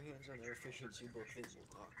 You get your hands on that efficiency book, then we'll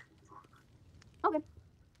talk. Okay.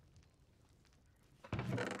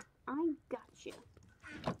 I gotcha.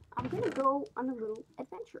 I'm gonna go on a little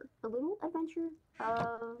adventure. A little adventure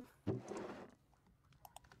of.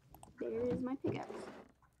 There is my pickaxe.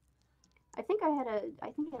 I think I had a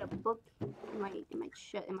book in my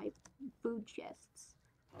food chests,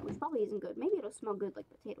 which probably isn't good. Maybe it'll smell good like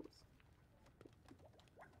potatoes.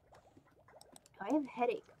 I have a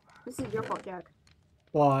headache. This is your fault, Jack.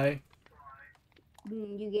 Why?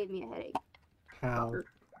 You gave me a headache. How?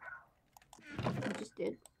 Fucker. You just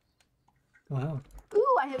did. Wow.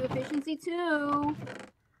 Ooh, I have efficiency too.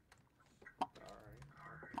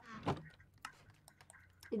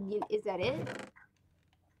 Alright. Is that it?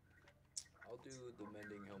 I'll do the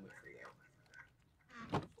mending helmet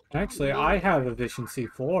for that. Actually, I have efficiency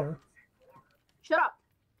 4. Shut up.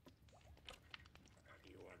 Do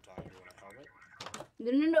you want to talk to a helmet?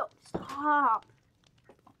 No. Stop.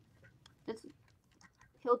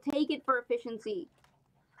 He'll take it for efficiency.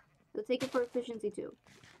 He'll take it for efficiency too.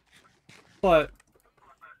 But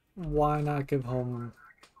why not give him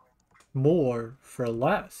more for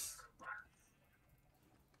less?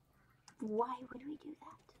 Why would we do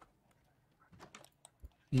that?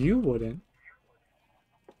 You wouldn't.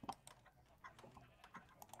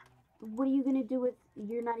 What are you gonna do with?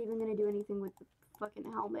 You're not even gonna do anything with the fucking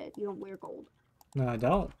helmet. You don't wear gold. No, I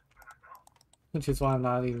don't. Which is why I'm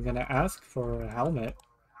not even gonna ask for a helmet.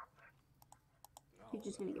 You're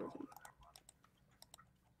just gonna give it to me.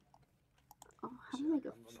 Oh, how do I make a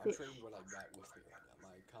I'm fish? trading what I got with me right now.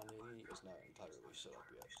 My economy is not entirely set up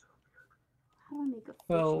yet. How do I make a fishing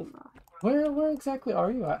Well, rod? where exactly are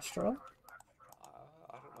you, Astro?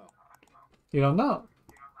 I don't know. You don't know.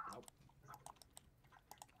 Nope.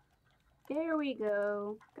 There we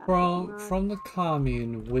go. Got a fishing rod. From the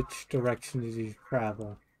commune, which direction did you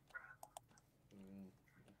travel?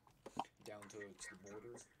 Down towards the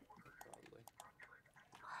border,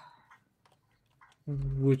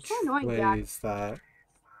 probably. Which So annoying, way Jack. is that?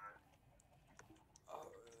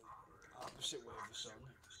 Opposite way of the sun.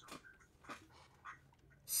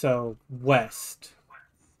 So, west.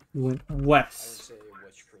 You went I didn't west. say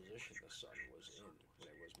which position the sun was in when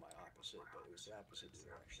it was my opposite, but it was the opposite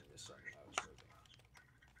direction of the sun when I was moving.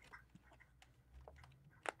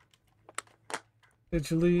 Did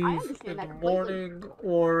you leave understand in that the completely. morning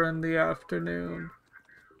or in the afternoon?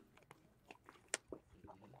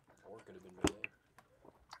 Or it could have been midday.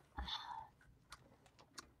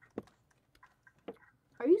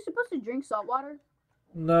 Are you supposed to drink salt water?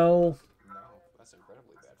 No. No, that's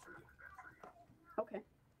incredibly bad for you. Okay.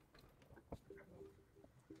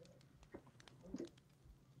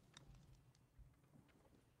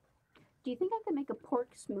 Do you think I could make a pork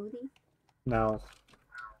smoothie? No.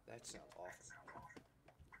 That sounds awful.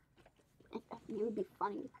 It would be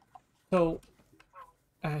funny. So,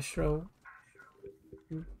 Astro,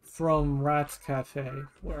 from Rat's Cafe,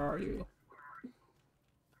 where are you?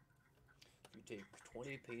 You take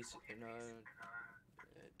 20 paces,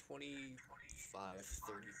 25,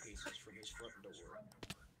 30 paces from his front door.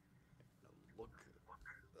 Look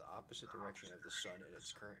the opposite direction of the sun in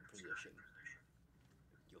its current position.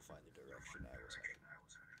 You'll find the direction I was heading.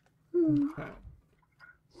 Okay.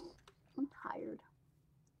 I'm tired.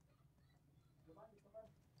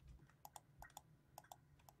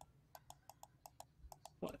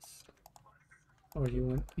 West. Or you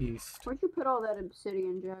went east. Where'd you put all that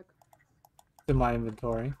obsidian, Jack? In my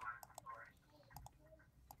inventory.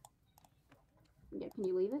 Yeah, can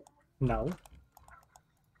you leave it? No.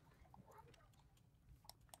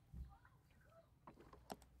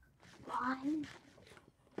 Why?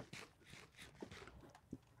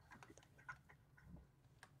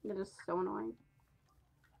 That is so annoying.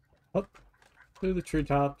 Up through the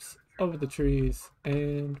treetops, over the trees,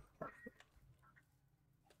 and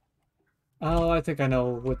oh, I think I know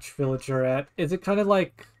which village you're at. Is it kind of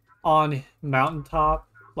like on mountaintop?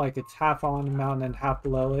 Like it's half on the mountain and half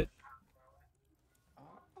below it?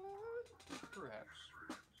 Perhaps.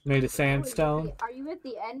 Made of Oh, sandstone? are you at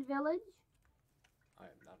the end village? I am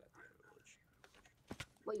not at the end village.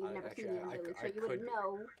 Well, you've never seen the end village, so you wouldn't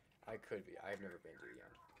know. I could be. I've never been to the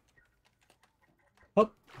end.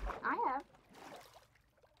 Up. I have.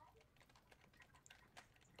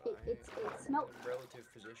 It smelled. In the relative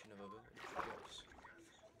position of a village. Yes.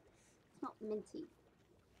 It smelled minty.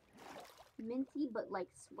 Minty, but like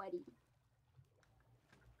sweaty.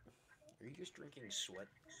 Are you just drinking sweat?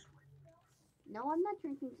 No, I'm not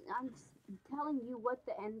drinking. Telling you what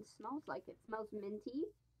the end smells like. It smells minty.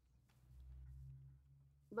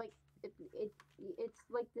 Like it's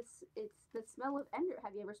like this. It's the smell of ender.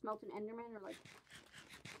 Have you ever smelt an enderman or like?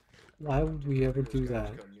 Why would we ever Those do guys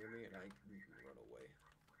that? come near me and I run away.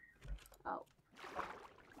 Oh.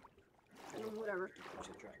 Whatever. To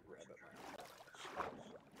try and grab at my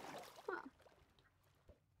arms. Huh.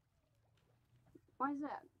 Why is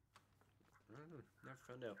that? I don't know. Never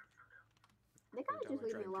found out. They kind of Every time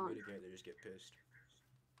just leave I me try and alone. communicate, they just get pissed.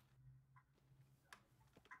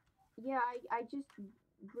 Yeah, I just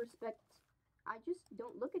respect. I just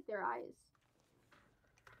don't look at their eyes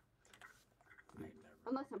I never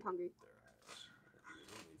unless I'm hungry. their eyes.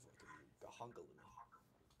 They leave like a hunk of me.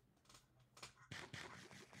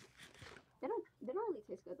 They don't really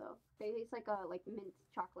taste good though. They taste like mint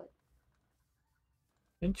chocolate.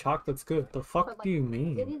 And chocolate's good. The fuck But, like, do you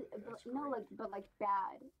mean? It is, That's but, no, great. but like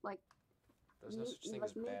bad, like There's no such thing like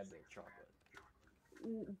as mint- bad milk chocolate.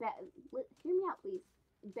 bad. Hear me out, please.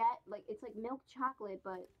 Bad, like it's like milk chocolate,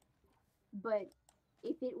 but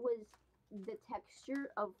if it was the texture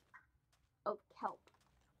of kelp.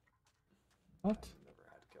 What? I've never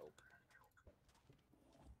had kelp.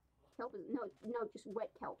 Kelp is no, just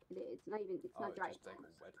wet kelp. It's not even. It's not dry. Just like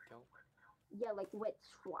wet kelp. Yeah, like wet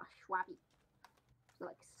swabby. So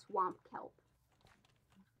like swamp kelp.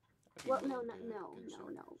 I'd be Well, no. willing to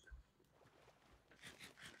consume.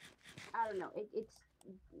 I don't know. It's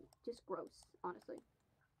just gross, honestly.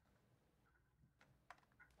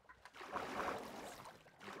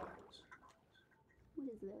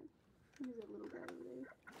 What is that? What is that little guy over there?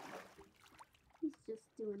 He's just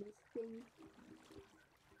doing his thing.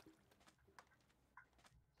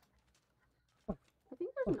 I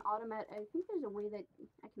think there's an automatic. I think there's a way that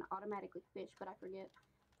I can automatically fish, but I forget.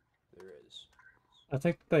 There is. I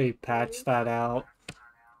think they patched that out.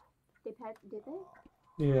 Did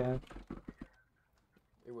they? Yeah.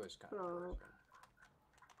 It was kind of Bro. broken.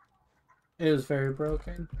 It was very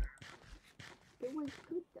broken. It was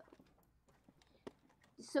good though.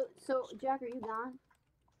 So Jack, are you gone?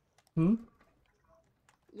 Hmm?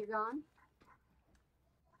 You're gone?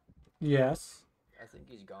 Yes. I think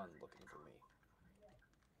he's gone looking for me.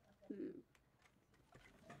 Hmm.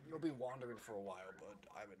 He'll be wandering for a while, but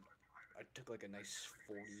I took like a nice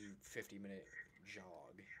 50 minute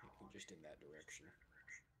jog just in that direction.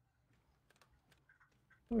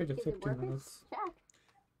 Wait a Is it 50 worth minutes. it, Jack?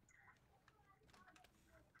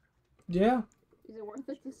 Yeah. Is it worth it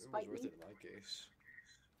to It was spite worth me? it in my case.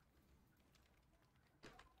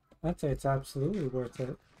 I'd say it's absolutely worth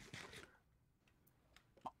it.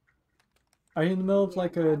 Are you in the middle of Yeah,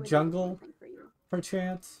 like I a would do the jungle, same thing for you.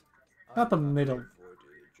 perchance? I Not the middle. avoided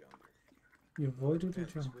the jungle. You avoided the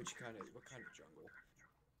Depends, jungle. what kind of jungle?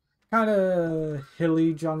 Kind of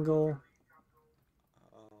hilly jungle.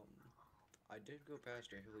 I did go past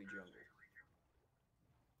a hilly jungle.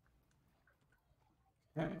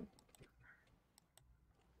 Okay.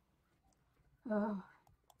 Ugh.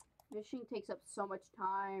 Fishing takes up so much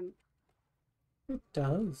time. It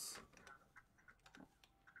does.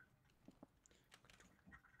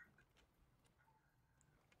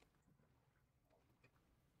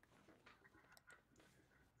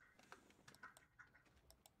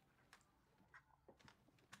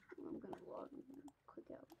 I'm gonna log and click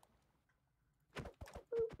out.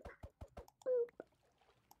 Boop. Boop.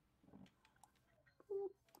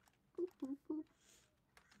 Boop. Boop, boop, boop.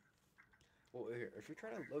 Well, here, if you're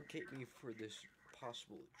trying to locate me for this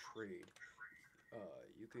possible trade,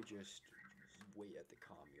 you could just wait at the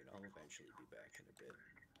commune. I'll eventually be back in a bit.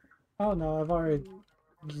 Oh no, I've already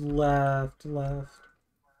Mm. left.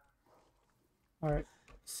 Alright.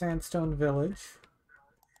 Sandstone Village.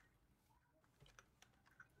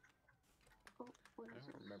 Oh, what I is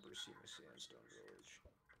don't this? remember seeing a sandstone village.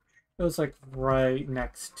 It was like right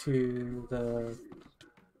next to the...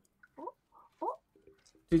 Oh, oh.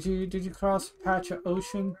 Did you cross a patch of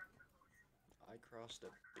ocean? I crossed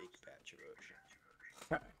a big patch of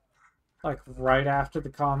ocean. Okay. Like right after the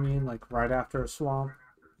commune, like right after a swamp.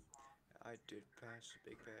 I did pass a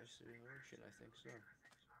big patch of the ocean, I think so.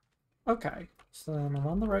 Okay. So then I'm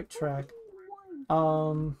on the right track.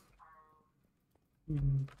 One.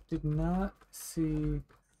 Did not see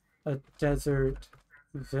a desert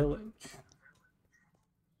village.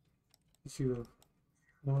 You have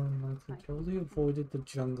more than likely totally avoided the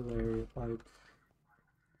jungle area by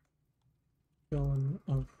going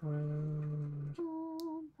around.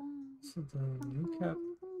 So the recap.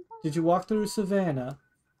 Did you walk through Savannah?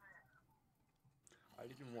 I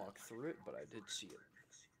didn't walk through it, but I did see it.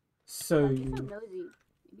 So You're so you... nosy.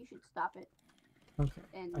 Maybe you should stop it. Okay.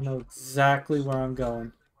 And I know exactly where I'm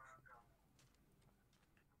going.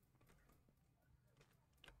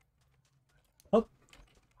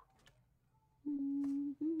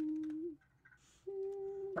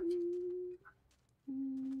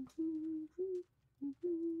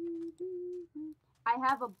 I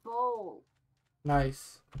have a bowl.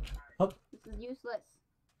 Nice. Oh, This is useless.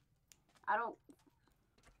 I don't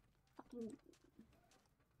fucking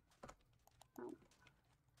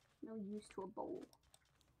no use to a bowl.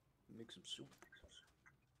 Make some soup.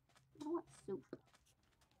 I don't want soup.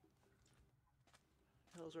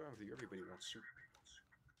 Hell's wrong with you? Everybody wants soup.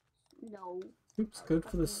 No. soup's good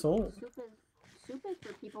for the soul. Soup is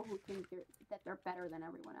for people who think that they're better than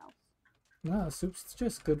everyone else. No, soup's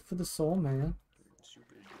just good for the soul, man. Soup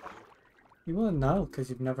is good. You wouldn't know because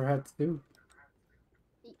you've never had soup.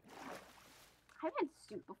 I've had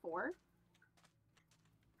soup before.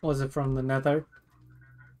 Was it from the nether?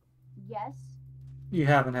 Yes. You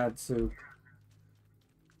haven't had soup.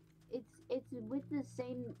 It's with the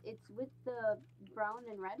same. It's with the brown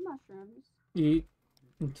and red mushrooms. Eat.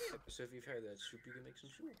 So if you've had that soup, you can make some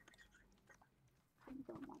soup. I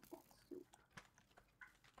don't want that soup.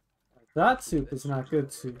 That soup is not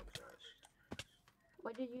good soup.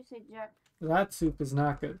 What did you say, Jack? That soup is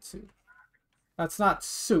not good soup. That's not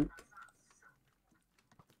soup.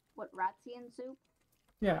 What, Ratzian soup?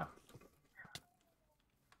 Yeah.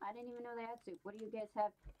 I didn't even know they had soup. What do you guys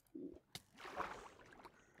have?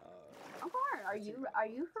 Uncle Aaron,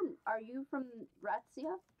 are you from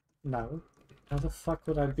Razzia? No. How the fuck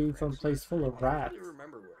would I be from a place full of I rats? don't really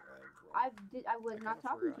remember where I'm from. I was not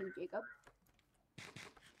talking to you, Jacob.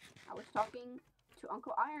 I was talking to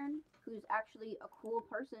Uncle Iron, who's actually a cool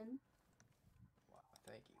person. Wow,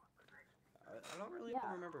 thank you. I don't really Yeah.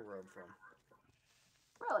 even remember where I'm from.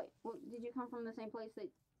 Really? Well, did you come from the same place that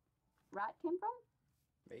Rat came from?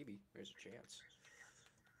 Maybe. There's a chance.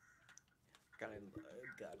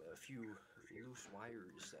 Got a few loose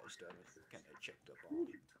wires that I still haven't kind of checked up on.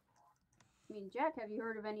 I mean, Jack, have you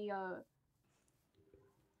heard of any,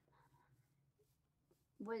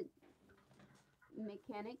 what,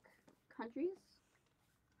 mechanic countries?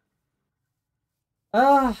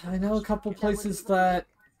 I know a couple Is that what places you- that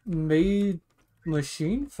made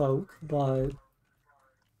machine folk, but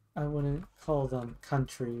I wouldn't call them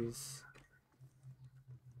countries.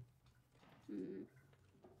 Hmm.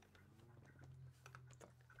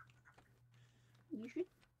 You should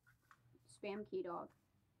spam key dog.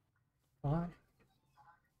 Why?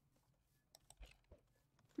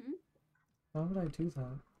 Hmm? Why would I do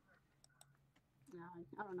that? No,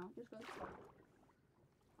 I don't know. Just go.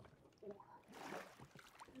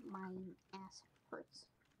 My ass hurts.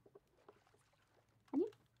 I need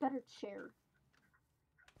a better chair.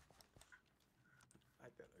 I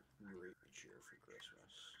got a great chair for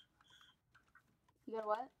Christmas. You got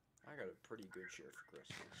what? I got a pretty good chair for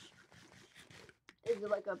Christmas. Is it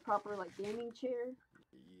like a proper like gaming chair?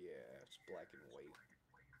 Yeah, it's black and white.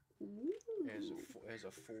 Ooh. It has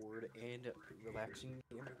a forward and relaxing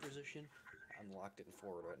gamer position. I'm locked in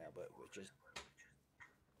forward right now, but with just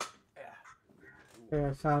Okay,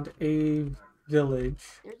 I found a village.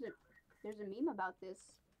 There's a meme about this,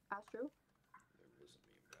 Astro. There is a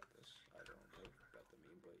meme about this. I don't know about the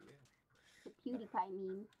meme, but yeah. The PewDiePie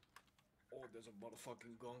meme. Oh, there's a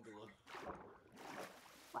motherfucking gondola.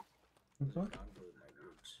 What? There's a What? gondola in my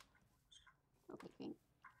woods. Okay, King.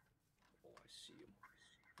 Oh, I see him.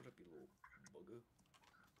 What up, you little bugger?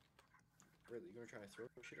 Really, you gonna try to throw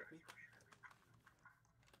shit at me?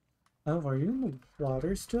 Oh, are you in the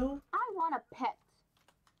water still? I want a pet.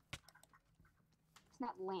 It's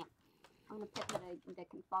not lamp. I want a pet that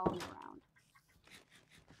can follow me around.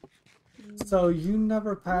 So you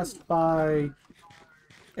never passed by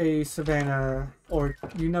a savannah, or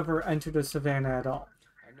you never entered a savannah at all?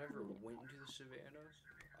 I never went into the savannah.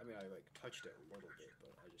 I mean, I like touched it a little bit, but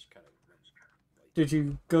I just kind of went. Like, Did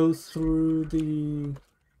you go through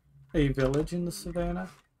a village in the savannah?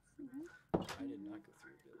 I did not go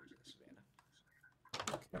through a village in the savannah.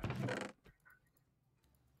 Okay.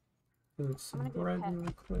 Food some I'm gonna go bread pet.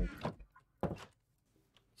 real quick.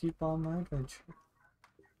 Keep on my adventure.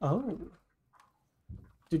 Oh.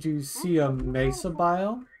 Did you see a mesa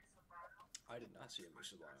biome? I did not see a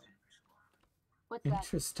mesa biome. What's that?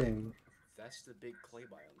 Interesting. That's the big clay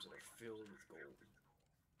biomes that are filled with gold.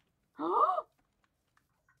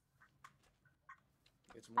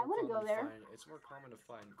 It's I wanna go there. It's more common to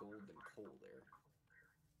find gold than coal there.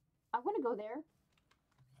 I want to go there.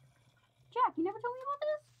 Jack, you never told me about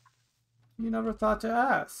this? You never thought to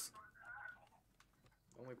ask.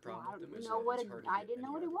 Only problem Well, I with them don't is know that what it's it- hard to I get didn't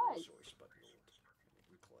know any what it other was. resource but gold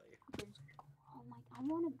and clay. Oh my, I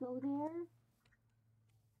want to go there.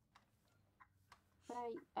 But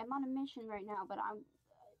I'm on a mission right now, but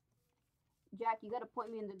Jack, you gotta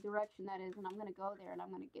point me in the direction that is, and I'm gonna go there and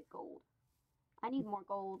I'm gonna get gold. I need more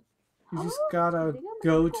gold. You just You gotta think I'm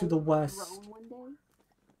go gonna to the go west. drone one day?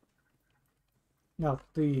 No,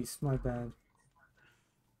 the east, my bad.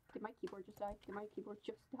 Did my keyboard just die? Did my keyboard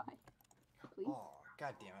just die? Please? Oh,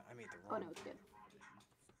 god damn it! I made the Oh wrong. no, it's good.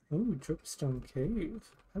 Ooh, Dripstone Cave.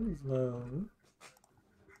 Hello.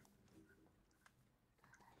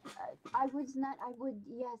 I was not. I would.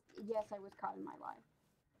 Yes, I was caught in my lie.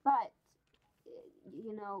 But,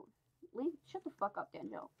 you know, Link, shut the fuck up,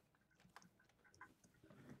 Danjo.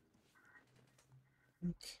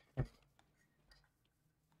 Okay.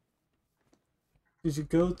 Did you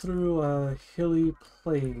go through hilly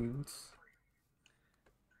plains?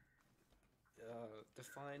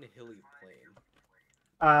 Define a hilly plain.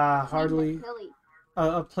 Hardly. Hilly.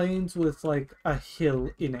 A plains with like a hill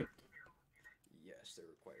in it. Yes, there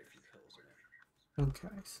were quite a few hills in it.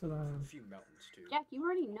 Okay, so A then few mountains too. Jack, you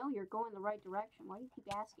already know you're going the right direction. Why do you keep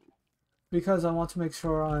asking? because I want to make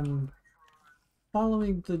sure I'm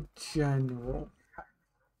following the general.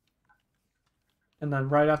 And then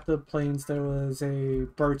right after the plains, there was a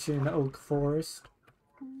birch and oak forest.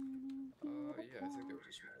 Yeah, I think there was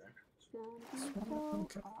a small one. Small,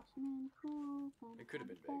 okay. It could have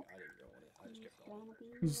been big. I didn't go on it. I just kept going.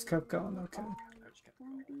 You just kept going, okay. I just kept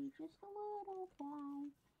going.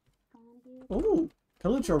 Ooh,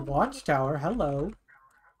 Pillager Watchtower, hello.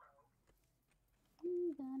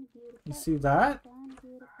 You see that?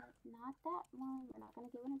 Not that one. We're not gonna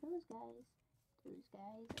get one of those guys. Those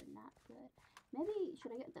guys are not good. Maybe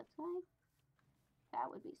should I get this guy? That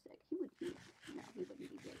would be sick. He would be. No, he wouldn't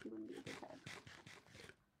be good. He wouldn't be a good pet.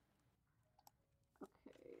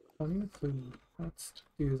 Okay. Let's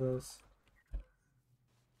do this.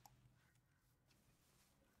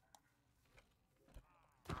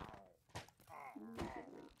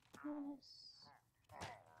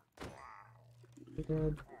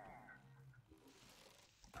 Good.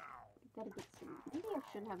 Gotta get some. Maybe I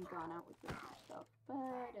shouldn't have gone out with this stuff,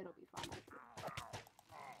 but it'll be fine.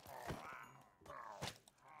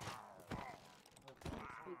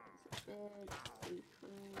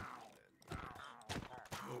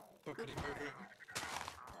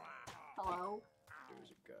 Hello?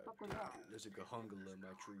 There's a Gahungala in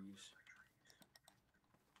my trees.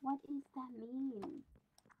 What does that mean?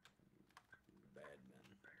 Bad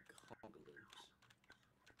men. Gahangalas.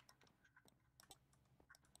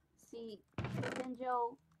 See,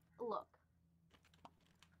 Benjo, look.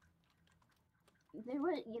 There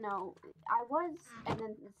were, you know, I was, and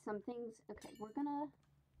then some things. Okay, we're gonna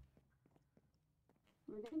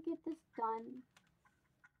get this done.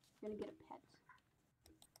 We're gonna get a pet.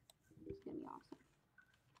 It's gonna be awesome.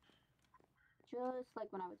 Just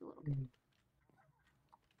like when I was a little kid.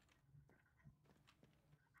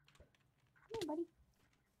 Come here, buddy.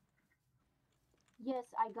 Yes,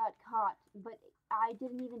 I got caught, but I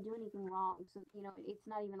didn't even do anything wrong, so, you know, it's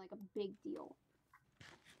not even like a big deal.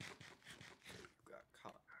 You got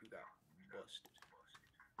caught. You got busted.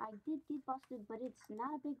 I did get busted, but it's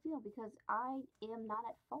not a big deal because I am not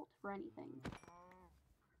at fault for anything.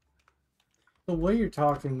 The way you're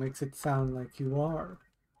talking makes it sound like you are.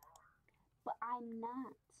 But I'm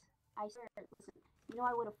not. I swear, listen, you know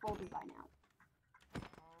I would have folded by now.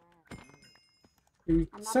 You're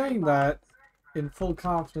I'm not saying gonna lie. that in full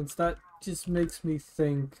confidence, that just makes me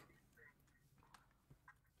think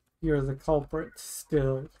you're the culprit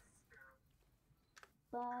still.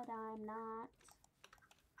 But I'm not.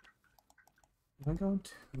 Am I going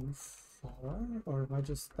too far? Or am I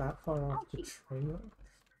just that far off the Ouchie. trail?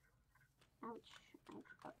 Ouch,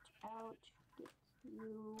 ouch, ouch, ouch. Get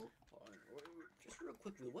you. Just real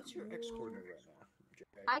quickly, what's your X coordinate right now, Jack?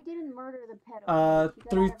 I didn't murder the pet. Okay? She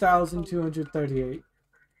got out of my boat. 3,238.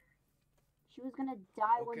 She was gonna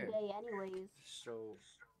die one Okay. day anyways. So,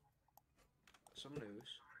 some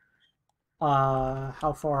news.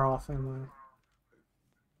 How far off am I?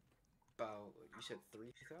 About, you said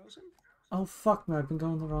 3,000? Oh fuck me, I've been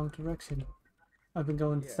going the wrong direction. I've been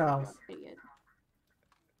going Yeah, south. Idiot.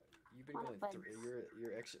 You've been What going bugs?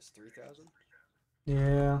 your exit's 3,000?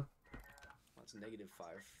 Yeah. That's negative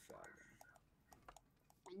 5,000.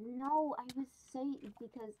 No, I was saying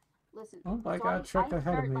because listen. Oh, I so got a truck I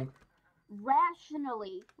ahead of start, me. like,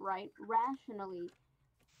 rationally, right? Rationally,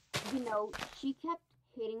 you know, she kept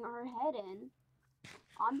hitting her head in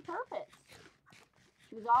on purpose.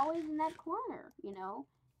 She was always in that corner, you know.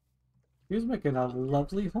 She was making a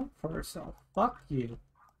lovely home for herself. Fuck you.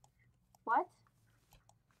 What?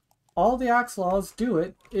 All the Axelaws do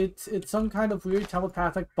it. It's some kind of weird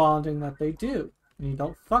telepathic bonding that they do. And you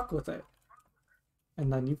don't fuck with it.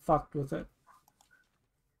 And then you fucked with it.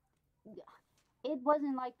 It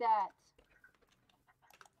wasn't like that.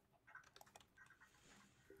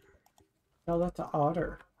 Oh, that's an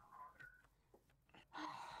otter.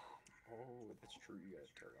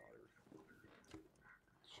 tell Otter.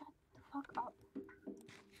 Shut the fuck up.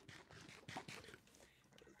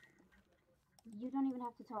 You don't even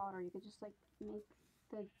have to tell Otter. You could just like make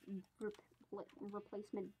the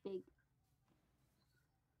replacement big.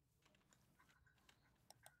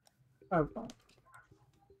 Oh, Ouch.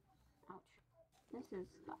 This is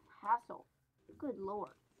a hassle. Good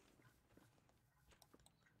lord.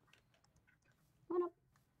 Come on up.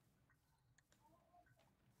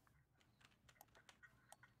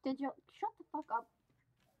 Did you shut the fuck up?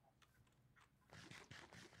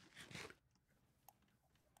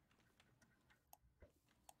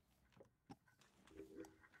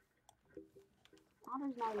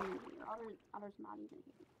 Otter's not even here. Otter's not even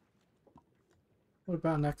here. what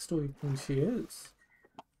about next week when she is?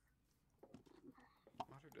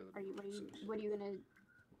 Otter doesn't Are you? make sense. What are you gonna?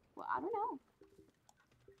 Well, I don't know.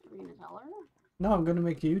 Are you gonna tell her? No, I'm gonna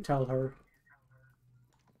make you tell her.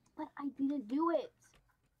 But I didn't do it.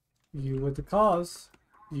 You were the cause.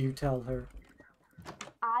 You tell her.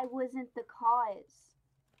 I wasn't the cause.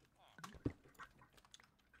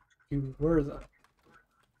 You were the.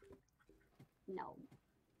 No.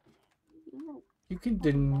 You know, You can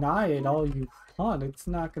deny it all you want. It's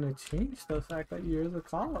not gonna change the fact that you're the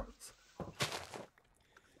cause.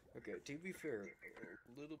 Okay, to be fair,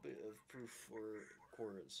 a little bit of proof for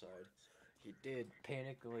Corin's side. He did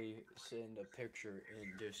panically send a picture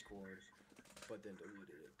in Discord, but then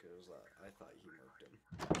deleted it because I thought he murked him.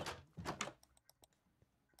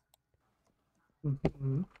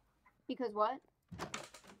 Mm-hmm. because what?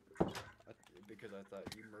 Because I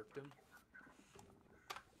thought you murked him.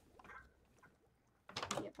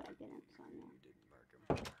 Yeah, but I didn't, so no. You didn't murk him.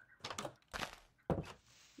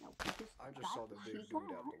 No, I just saw the big dude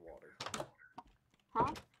out of the water.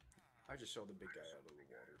 Huh? I just saw the big guy out of the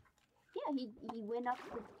water. Yeah, he went up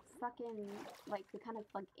the fucking, like, the kind of,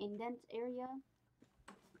 like, indent area.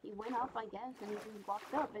 He went up, I guess, and he just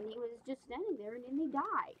walked up, and he was just standing there, and then he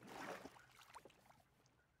died.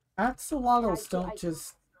 Axolotls don't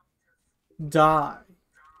just die.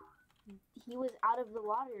 He was out of the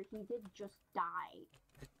water. He did just die.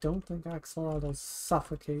 I don't think axolotls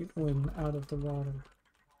suffocate when out of the water.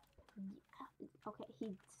 Okay,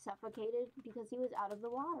 he suffocated because he was out of the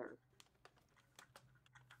water.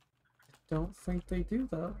 Don't think they do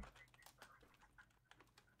though.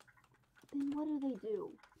 Then what do they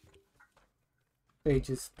do? They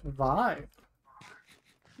just vibe.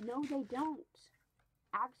 No, they don't.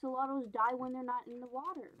 Axolotls die when they're not in the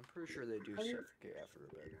water. I'm pretty sure they do suffocate after a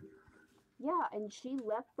bit. Yeah, and she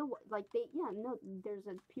left the like they no. There's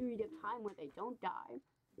a period of time where they don't die,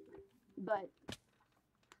 but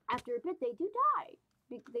after a bit they do die.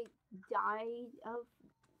 They die of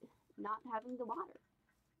not having the water.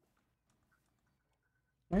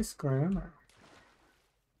 Nice grammar.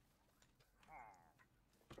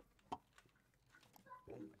 Oh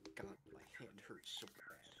my god, my hand hurts so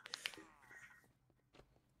bad.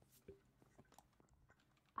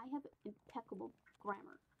 I have impeccable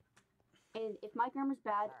grammar. And if my grammar's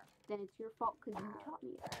bad, then it's your fault because you taught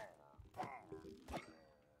me it.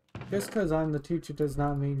 Just because I'm the teacher does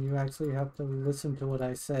not mean you actually have to listen to what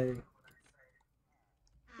I say.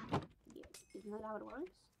 Yeah, isn't that how it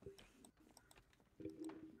works?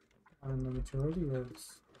 And the majority of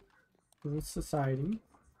the society.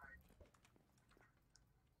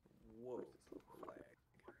 Whoa, flag.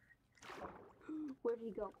 Where did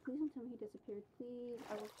he go? Please don't tell me he disappeared. Please,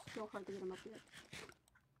 I worked so hard to get him up here.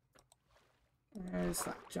 There's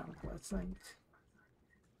that junk, let's think.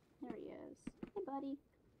 There he is. Hey, buddy.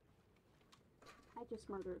 I just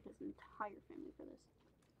murdered his entire family for this.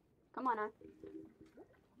 Come on,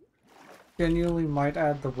 Genuinely might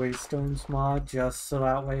add the Waystones mod just so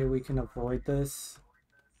that way we can avoid this.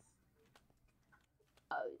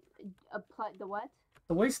 Apply the what?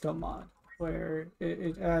 The Waystone mod, where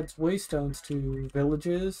it adds Waystones to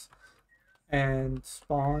villages and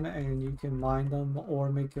spawn, and you can mine them or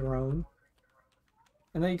make your own.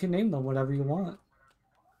 And then you can name them whatever you want.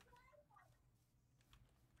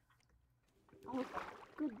 Oh,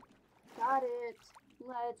 good. Got it.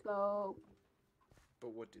 Let's go.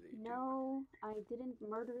 But what do they do? No, I didn't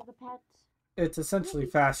murder the pet. It's essentially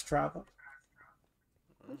fast travel.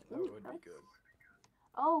 That would be good.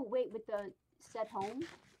 Oh, wait, with the set home?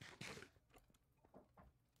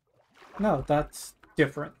 No, that's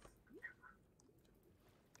different.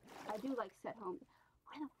 I do like set home.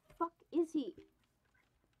 Where the fuck is he?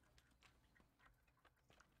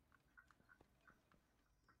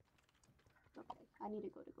 Okay, I need to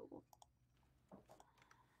go to Google.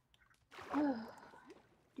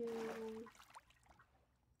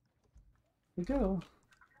 We go.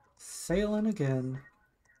 Sailing again.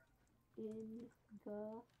 In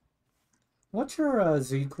the... What's your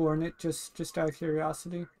Z coordinate? Just out of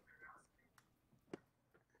curiosity.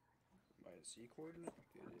 My Z coordinate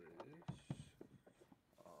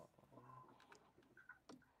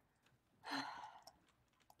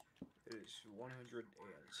is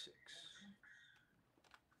 106.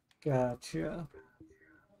 Gotcha.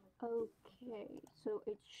 Okay, so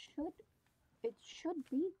it should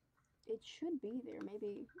be there.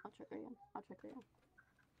 Maybe I'll check again.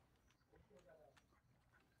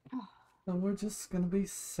 And we're just gonna be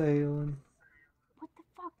sailing. What the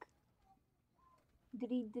fuck?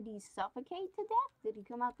 Did he suffocate to death? Did he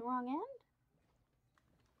come out the wrong end?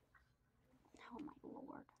 Oh my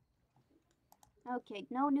lord. Okay,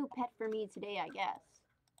 no new pet for me today, I guess.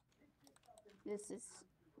 This is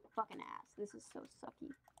fucking ass. This is so sucky.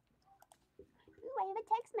 Ooh, I have a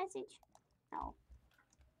text message. No.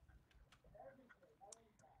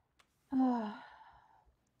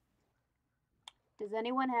 Does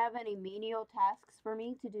anyone have any menial tasks for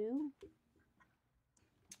me to do?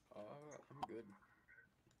 I'm good.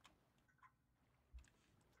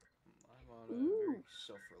 I'm on a Ooh. very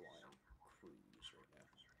self-reliant cruise right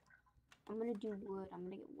now. I'm gonna do wood. I'm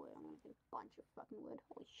gonna get wood. I'm gonna get a bunch of fucking wood.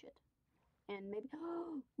 Holy shit. And maybe...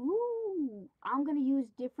 Ooh! I'm gonna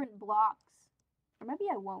use different blocks. Or maybe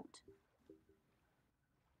I won't.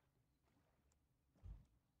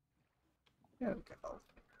 There we go.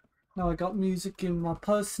 Now I got music in my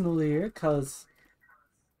personal ear, because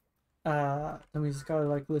the music I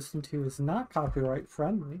like listening to is not copyright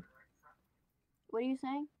friendly. What are you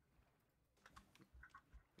saying?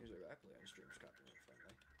 Music I play on stream is copyright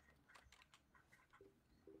friendly.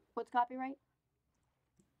 What's copyright?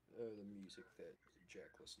 The music that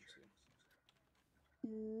Jack listens to.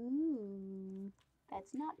 Ooh.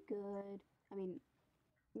 That's not good. I mean,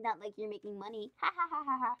 not like you're making money. Ha ha ha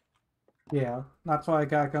ha ha. Yeah, that's why I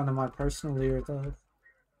got onto my personal ear though.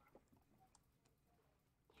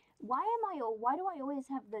 Why do I always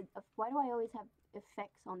have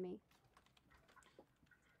effects on me?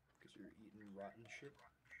 Because you're eating rotten shit.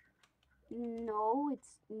 No,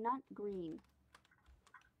 it's not green.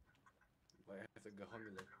 I have the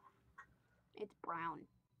Gahungla. It's brown.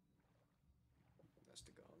 That's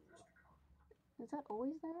the Gahungla. Is that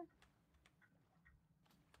always there?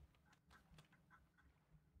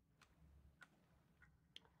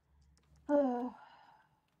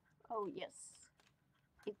 Oh yes.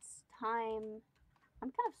 It's time. I'm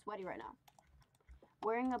kind of sweaty right now.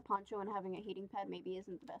 Wearing a poncho and having a heating pad maybe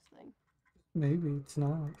isn't the best thing. Maybe it's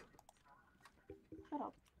not. Shut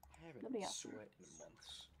up. I haven't Nobody asked sweat in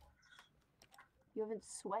months. You haven't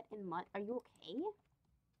sweat in months. Are you okay?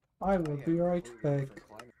 I will be right completely back. different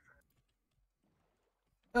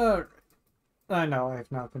climate. I know I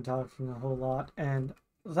have not been talking a whole lot, and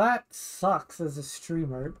that sucks as a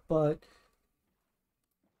streamer, but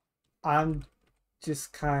I'm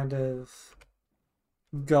just kind of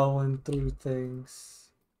going through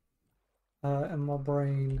things, and my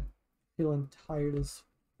brain feeling tired as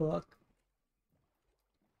fuck.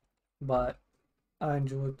 But I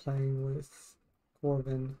enjoy playing with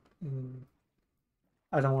Corbin, and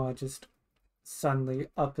I don't want to just suddenly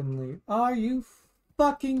up and leave. Are you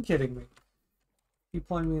fucking kidding me? You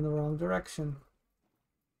point me in the wrong direction.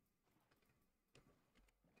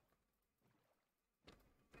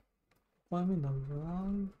 Point me in the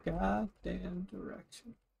wrong goddamn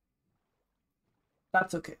direction.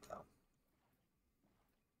 That's okay though.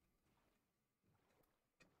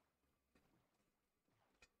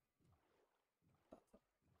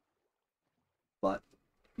 But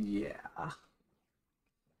yeah,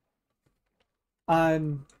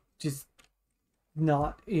 I'm just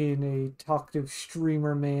not in a talkative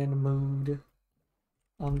streamer man mood.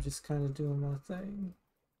 I'm just kind of doing my thing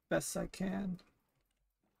best I can.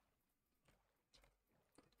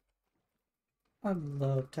 I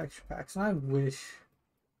love texture packs, and I wish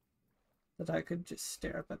that I could just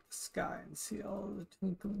stare up at the sky and see all the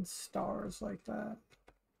twinkling stars like that.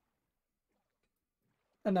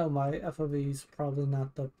 I know my FOV is probably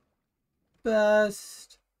not the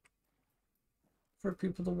best for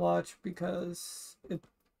people to watch because it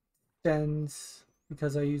extends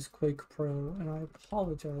because I use Quake Pro, and I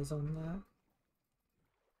apologize on that.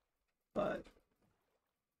 But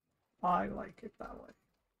I like it that way.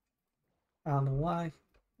 I don't know why.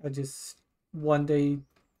 I just one day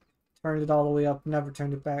turned it all the way up, never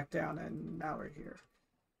turned it back down, and now we're here.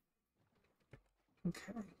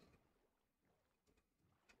 Okay.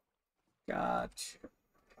 Gotcha.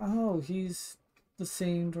 Oh, he's the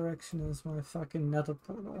same direction as my fucking nether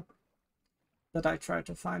portal that I tried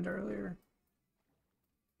to find earlier.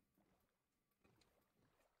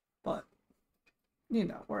 But you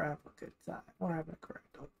know, we're having a good time. We're having a great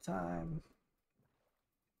old time.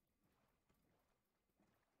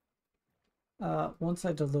 Once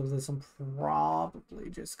I deliver this, I'm probably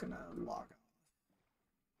just gonna log out.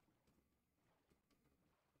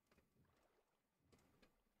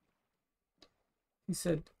 He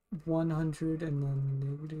said 100 and then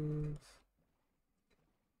negative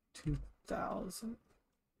 2,000.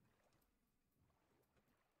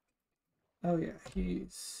 Oh yeah,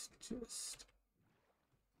 he's just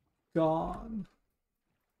gone.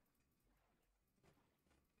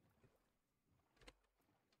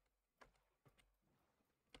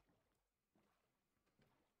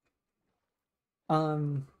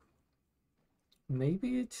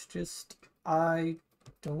 Maybe it's just I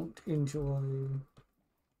don't enjoy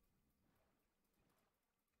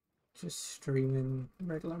just streaming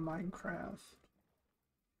regular Minecraft.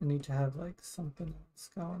 I need to have like something else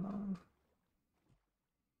going on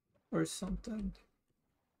or something,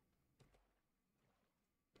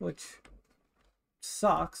 which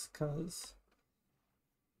sucks because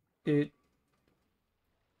it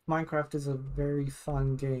Minecraft is a very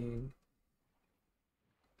fun game,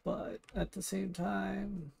 but at the same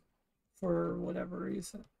time, for whatever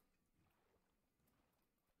reason,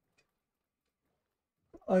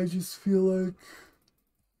 I just feel like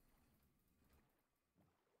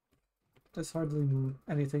there's hardly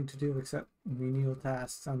anything to do except menial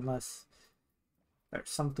tasks unless there's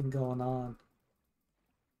something going on.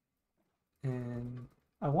 And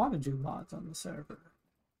I want to do mods on the server.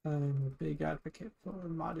 I'm a big advocate for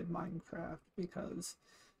modded Minecraft because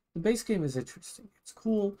the base game is interesting. It's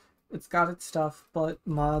cool, it's got its stuff, but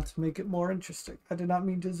mods make it more interesting. I did not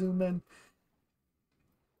mean to zoom in.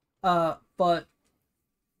 But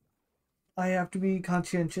I have to be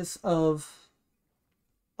conscientious of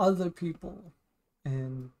other people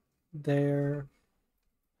and their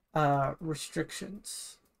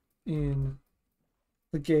restrictions in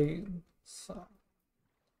the game. So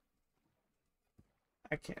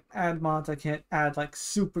I can't add mods. I can't add like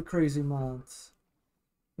super crazy mods,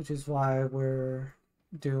 which is why we're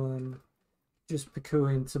doing just Piku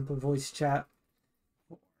and simple voice chat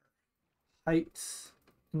for heights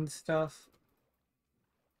and stuff.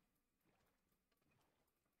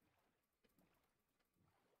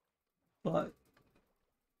 But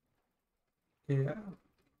yeah.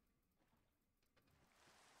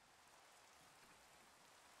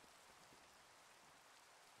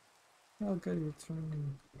 Oh good, it's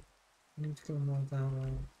raining. I need to go more that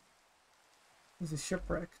way. There's a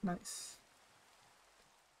shipwreck, nice.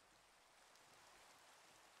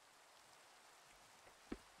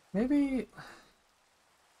 Maybe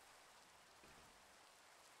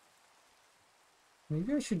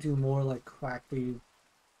I should do more like quackly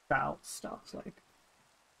bout stuff. Like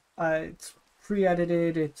it's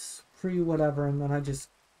pre-edited, it's pre-whatever, and then I just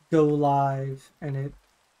go live and it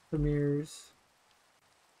premieres.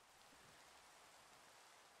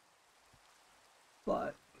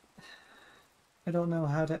 But I don't know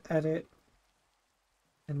how to edit,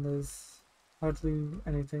 and there's hardly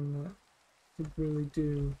anything that I could really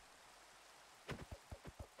do.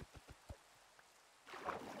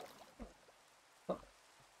 But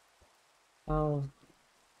I'll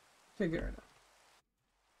figure it out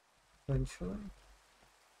eventually.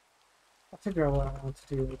 I'll figure out what I want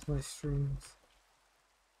to do with my streams.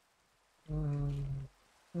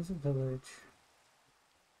 There's a village.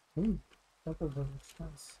 Ooh, double village,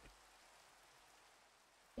 nice.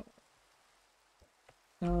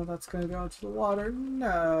 No, that's gonna go into the water.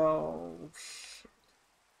 No, shit.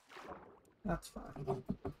 That's fine.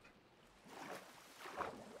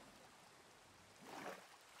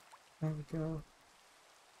 There we go.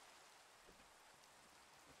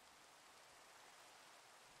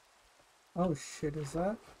 Oh shit, is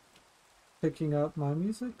that picking up my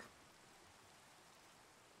music?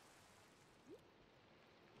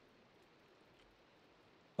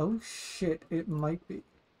 Oh shit, it might be.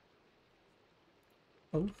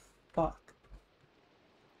 Oh fuck.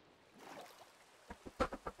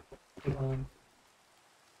 Hold on.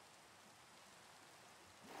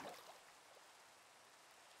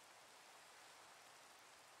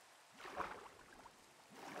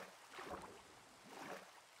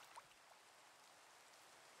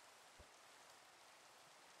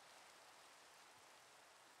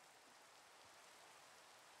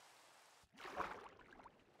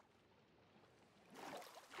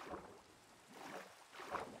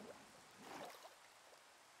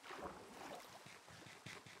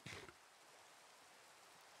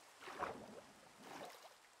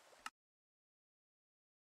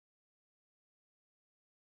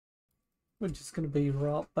 We're just gonna be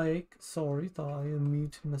right back. Sorry, thought I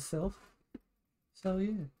unmuted myself. So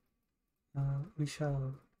yeah, we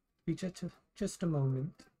shall be just a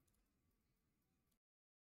moment.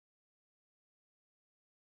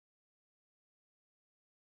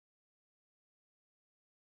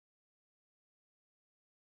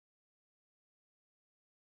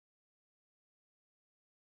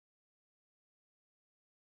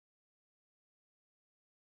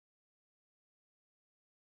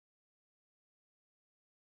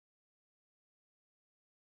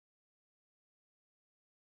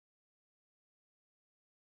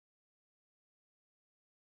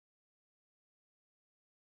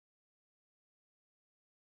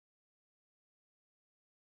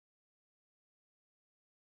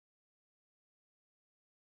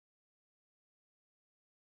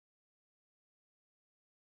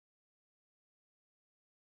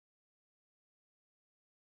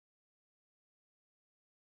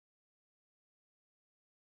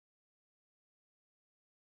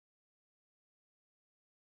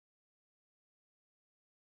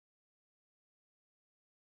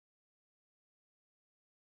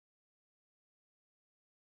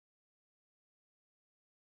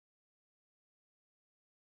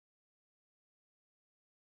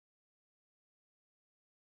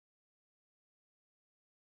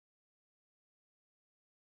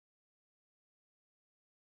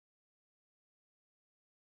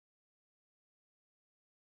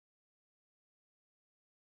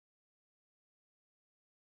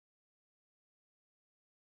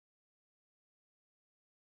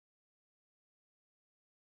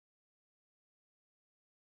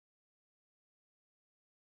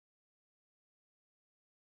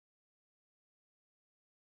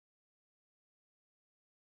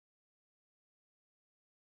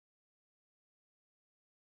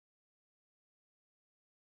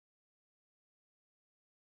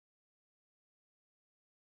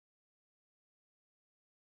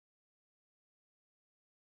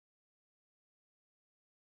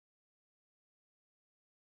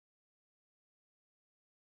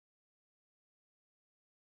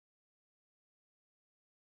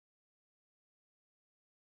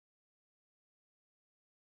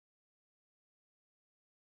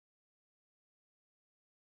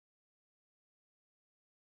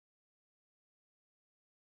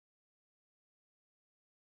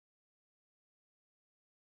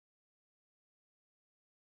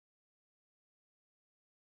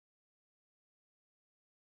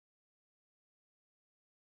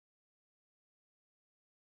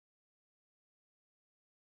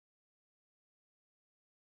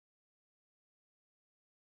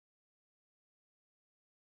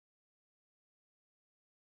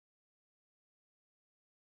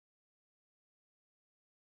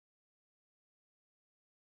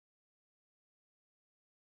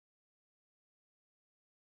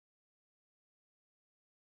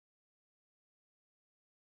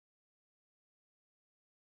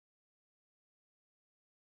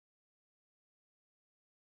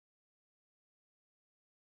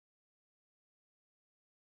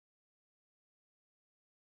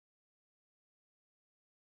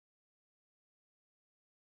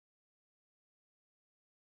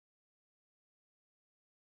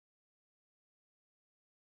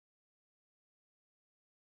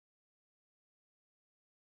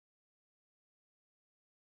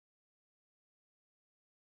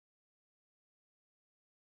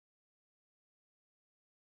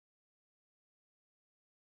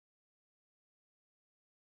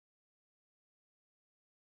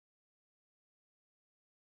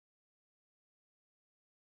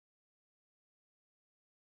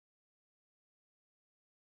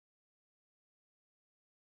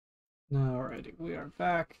 Alrighty, we are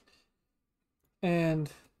back, and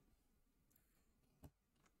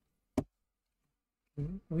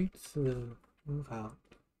we need to move out.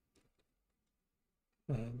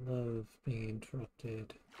 I love being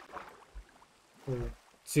interrupted for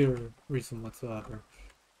zero reason whatsoever.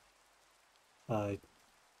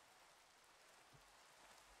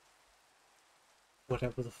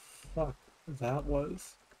 Whatever the fuck that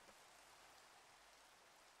was.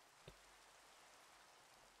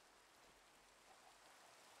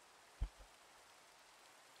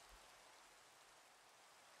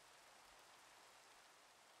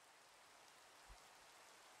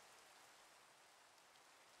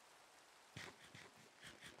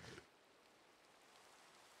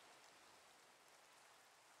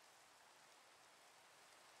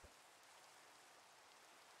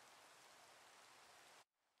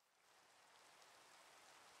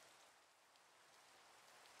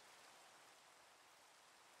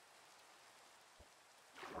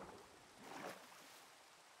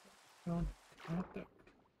 God, what the-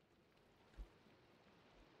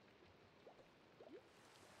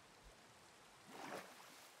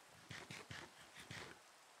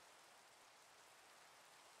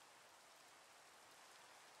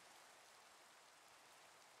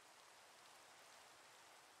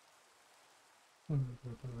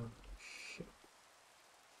 Shit.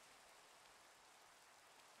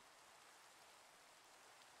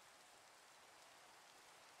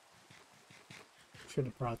 Should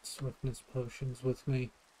have brought swiftness potions with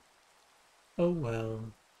me. Oh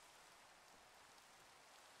well.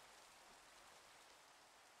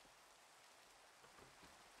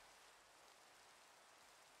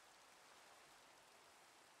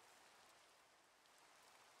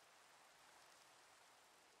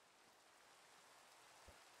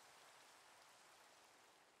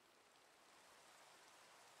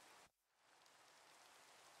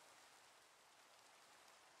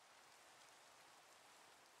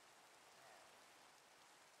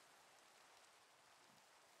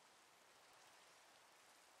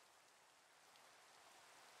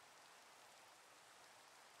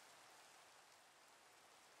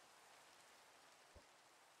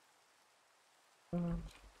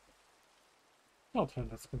 I'll turn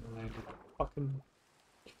that's gonna land it. Fucking.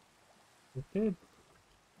 It did.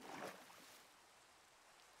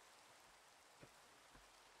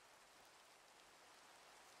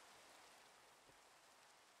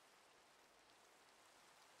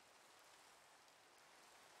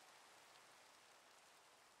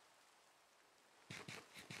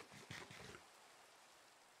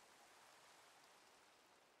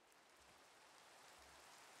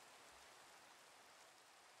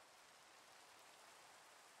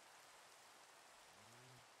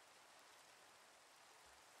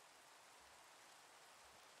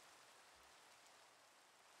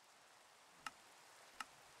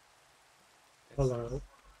 Hello.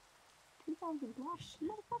 2,000 blocks,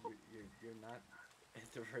 motherfucker. You're not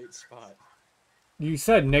at the right spot. You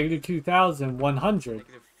said negative 2,100.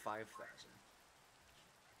 Negative 5,000.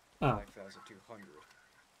 Oh. 5,200.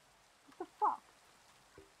 What the fuck?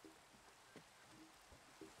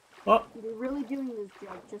 Well, They're really doing this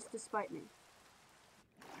job just to spite me.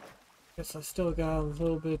 guess I still got a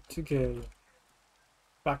little bit to go.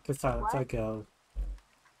 Back to silence I What? go.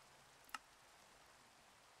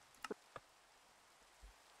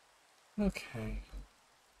 Okay.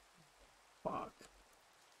 Fuck.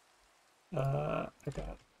 I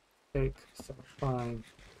got fake, so fine.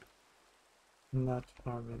 Not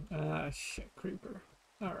department. Shit, creeper.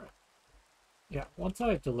 Alright. Yeah, once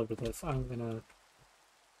I deliver this, I'm gonna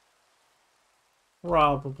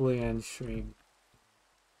probably end stream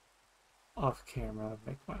off camera,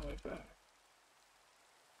 make my way back.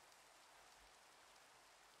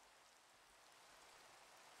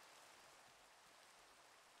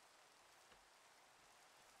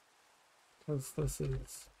 Because this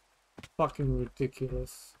is fucking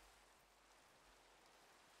ridiculous.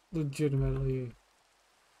 Legitimately,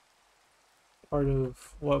 part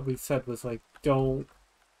of what we said was like, don't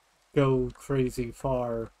go crazy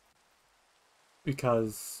far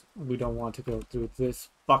because we don't want to go through this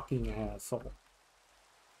fucking hassle.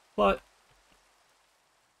 But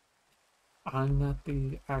I'm not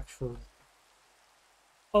the actual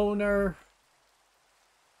owner.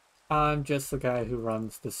 I'm just the guy who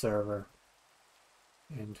runs the server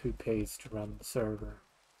and who pays to run the server.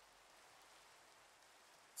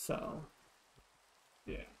 So,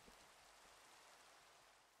 yeah.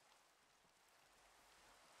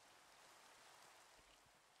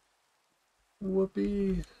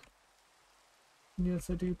 Whoopee.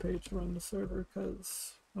 Yes, I do pay to run the server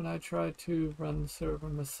because when I tried to run the server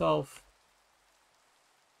myself,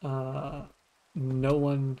 no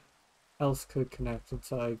one else could connect, and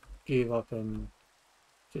so I gave up and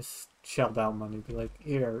just shelled out money. Be like,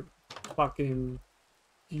 here, fucking,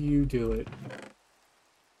 you do it.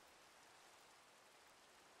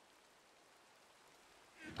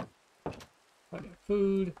 I get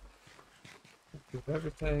food, give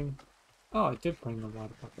everything. Oh, I did bring the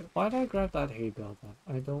water bucket. Why did I grab that hay bale then?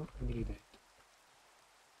 I don't need it.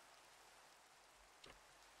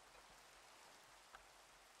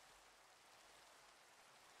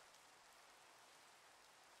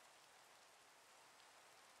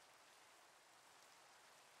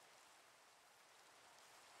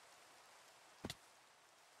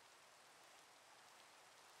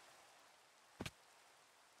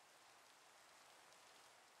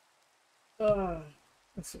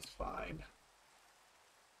 This is fine.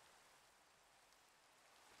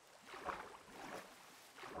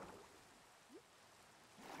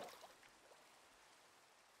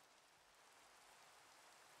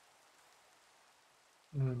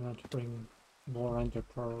 I'm going to bring more ender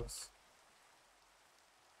pearls.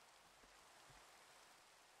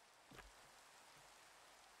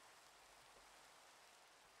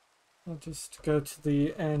 I'll just go to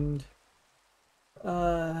the end.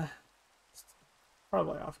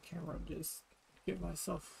 Probably off camera, just get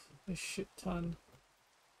myself a shit ton.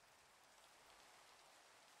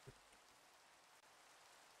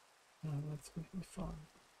 That's gonna be fun.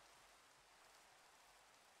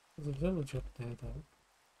 There's a village up there though.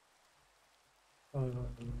 Oh,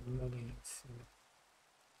 money.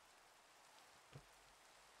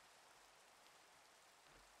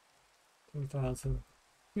 3,000.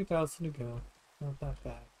 3,000 to go. Not that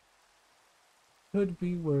bad. Could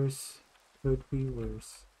be worse. Could be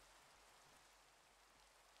worse.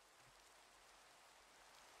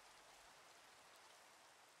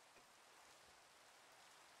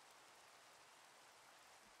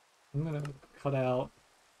 I'm gonna cut out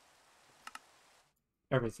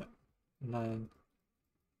everything. And then...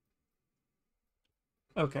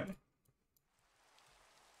 Okay.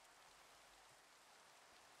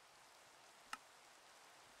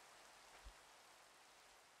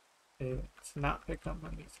 It's not picked up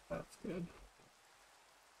money, so that's good.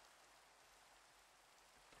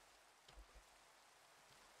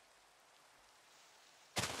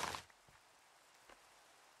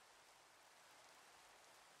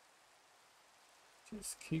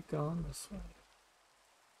 Just keep going this way.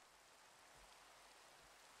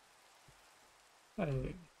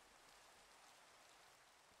 Hey.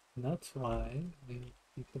 And that's why they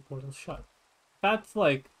keep the portal shut. That's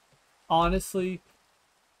like, honestly,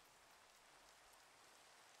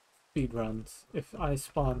 speed runs. If I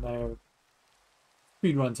spawn there,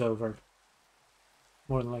 speed runs over.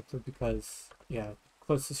 More than likely because, yeah,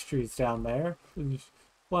 closest tree's down there.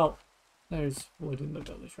 Well, there's wood in the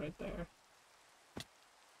village right there.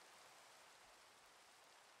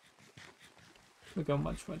 We go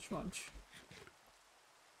munch, munch, munch.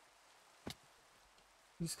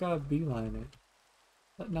 You just gotta beeline it.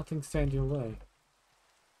 Let nothing stand your way.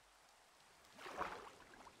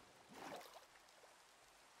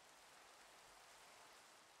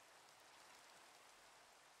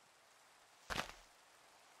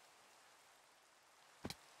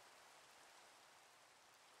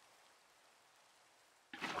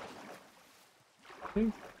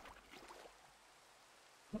 See?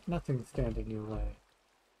 Let nothing stand in your way.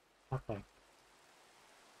 Nothing.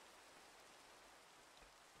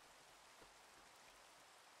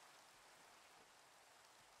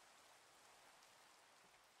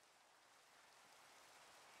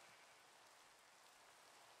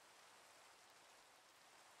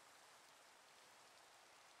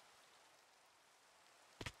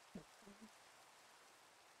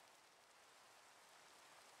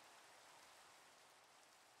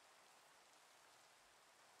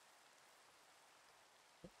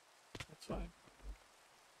 That's fine.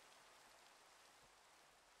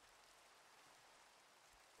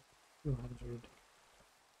 $200.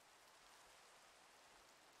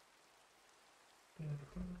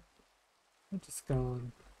 I'm just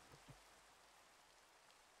going.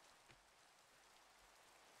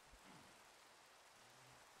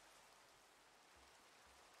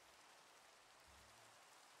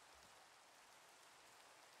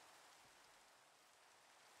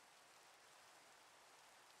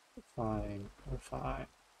 Fine, we're fine.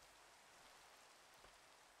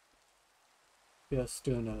 Just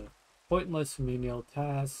doing a pointless menial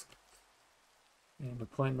task and a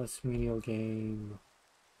pointless menial game.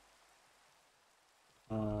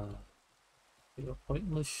 A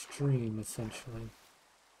pointless stream essentially.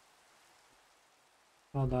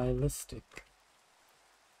 How nihilistic.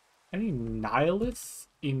 Any nihilists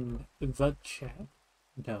in the chat?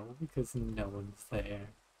 No, because no one's there.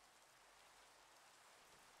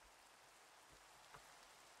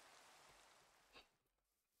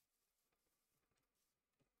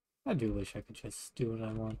 I do wish I could just do what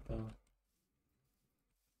I want though.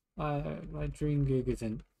 My dream gig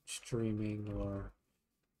isn't streaming or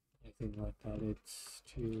anything like that. It's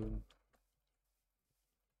to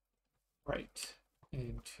write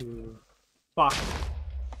and to fuck.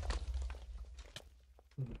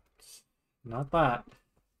 Not that.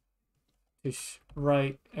 To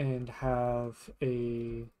write and have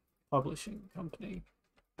a publishing company.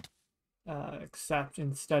 Except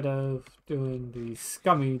instead of doing the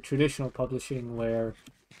scummy traditional publishing where,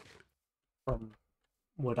 from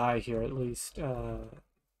what I hear at least,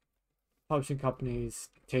 publishing companies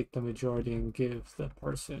take the majority and give the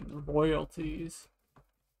person royalties.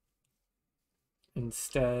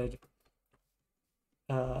 Instead,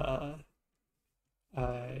 I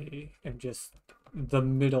am just the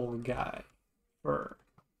middle guy for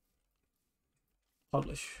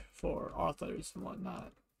publish for authors and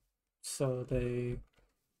whatnot. So they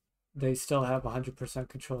still have 100%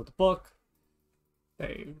 control of the book.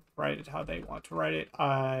 They write it how they want to write it.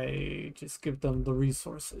 I just give them the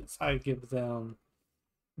resources. I give them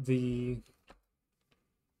the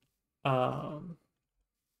um,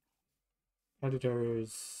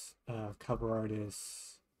 editors, cover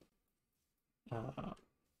artists, uh,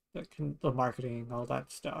 the marketing, all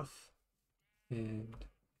that stuff, and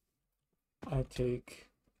I take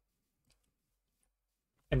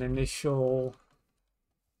an initial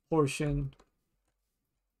portion.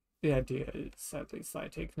 The idea is at least I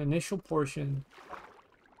take an initial portion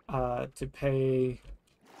to pay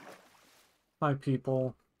my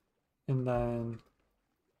people, and then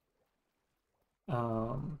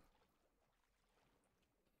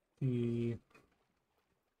the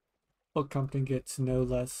book company gets no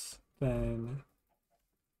less than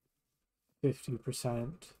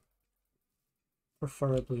 50%,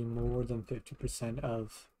 preferably more than 50%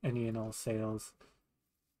 of any and all sales,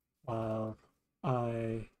 while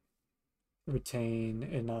I retain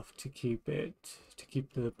enough to keep the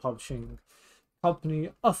publishing company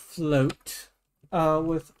afloat,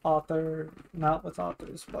 with not with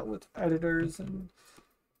authors, but with editors and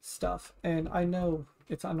stuff. And I know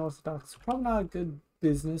it's unorthodox, probably not a good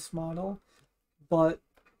business model, but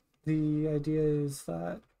the idea is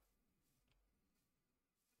that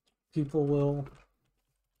people will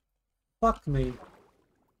fuck me.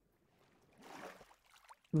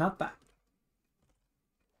 Not that.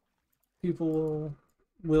 People will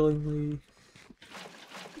willingly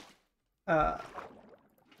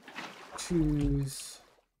choose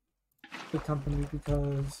the company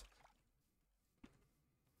because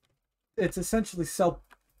it's essentially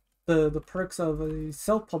the perks of a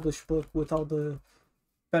self-published book with all the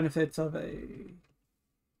benefits of a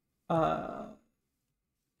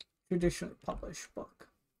traditionally published book.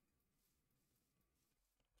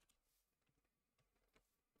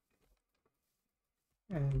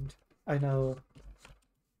 And I know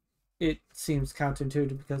it seems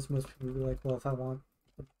counterintuitive because most people will be like, well, if I want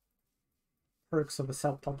the perks of a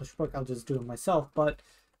self-published book, I'll just do it myself. But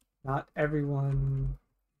not everyone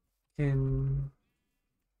can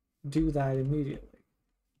do that immediately.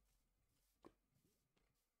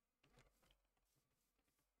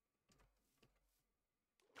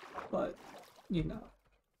 But, you know,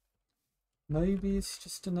 maybe it's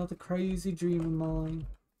just another crazy dream of mine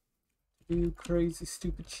to do crazy,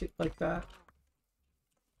 stupid shit like that.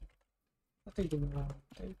 I think I'm wrong.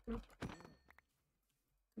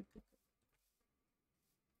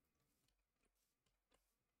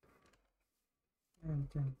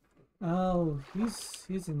 Okay. Oh,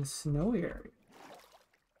 he's in a snowy area.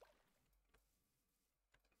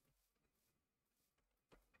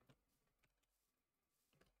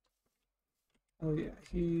 Oh yeah,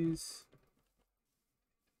 he's...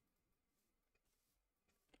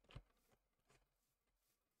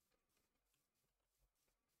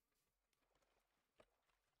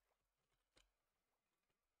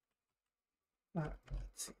 let's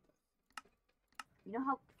see. You know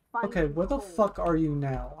how funny. Okay, where the fuck are you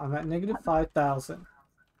now? I'm at negative 5,200.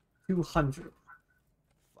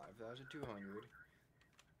 5,200.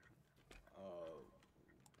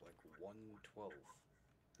 Like 112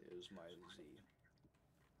 is my Z.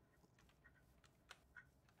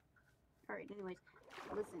 Alright, anyways,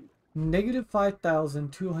 listen. Negative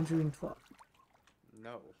 5,212.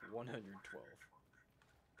 No, 112.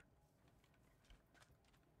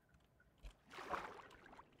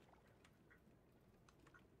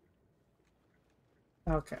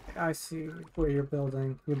 Okay, I see where you're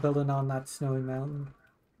building. You're building on that snowy mountain.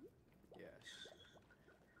 Yes.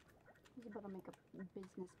 He's about to make a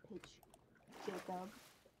business pitch, Jacob.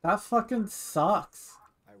 That fucking sucks.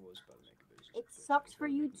 I was about to make a business. It sucks for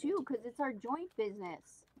you too, because it's our joint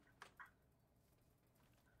business.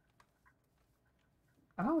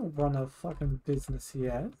 I don't run a fucking business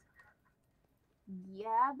yet.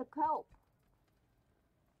 Yeah, the cope.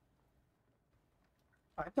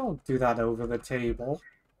 I don't do that over the table.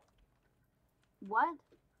 What?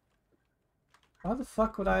 Why the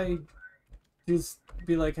fuck would I just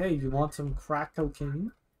be like, hey, you want some crack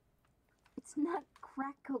cocaine? It's not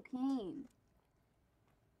crack cocaine.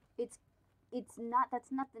 It's not,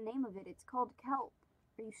 that's not the name of it. It's called kelp.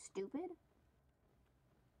 Are you stupid?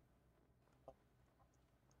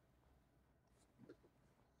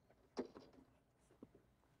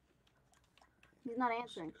 He's not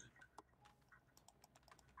answering.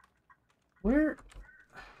 Where?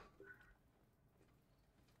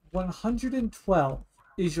 112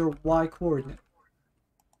 is your Y coordinate.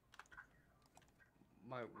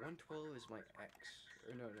 My 112 is my X.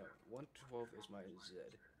 Or no, 112 is my Z.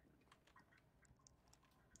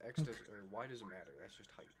 X does, or Y doesn't matter, that's just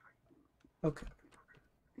height. Okay.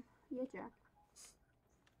 Yeah, Jack.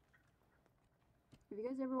 Have you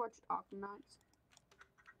guys ever watched Octonauts?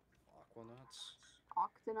 Aquanauts?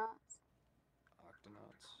 Octonauts?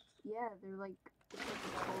 Octonauts? Yeah, they're like it's like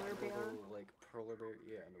a polar bear. Little, like polar bear,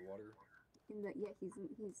 yeah, in the water.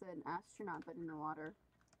 He's an astronaut, but in the water.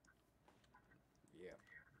 Yeah,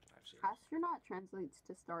 I've seen. It. Astronaut translates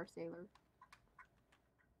to star sailor.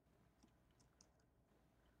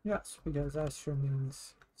 Yes, because astro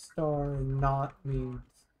means star and not means.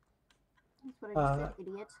 That's what I just said,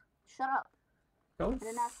 idiot. Shut up. Go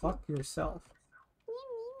didn't ask fuck yourself.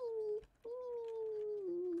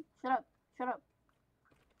 Shut up. Shut up.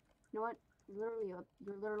 You know what? You're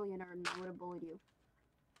literally a nerd and I would have bullied you.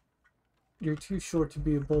 You're too short to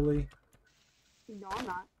be a bully. No, I'm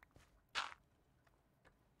not.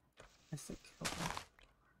 I said kill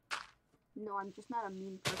him. No, I'm just not a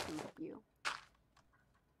mean person like you.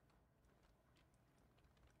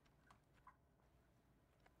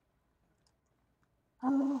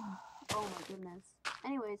 Oh my goodness.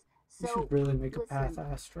 Anyways, so you should really make a path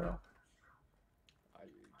listen. astro. I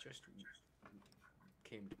just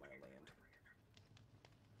came to my land.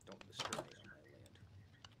 Don't disturb me on my land.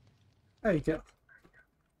 There you go.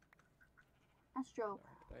 Astro,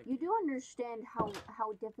 Thank you do understand how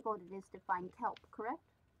difficult it is to find kelp, correct?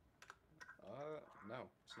 No,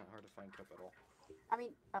 it's not hard to find kelp at all. I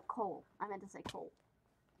mean, coal. I meant to say coal.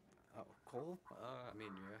 Oh, coal? I mean,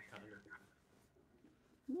 yeah, kind of.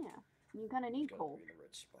 Yeah, you kind of need Gotta coal. be in the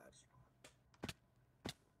right spot. If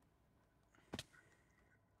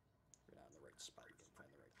you're not in the right spot, you can find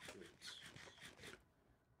the right fruits.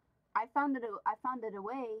 I found it a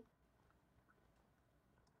way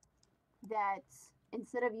that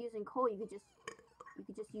instead of using coal, you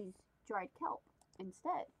could just use dried kelp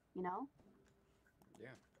instead. You know.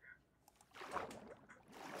 Yeah.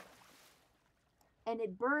 And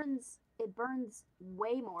it burns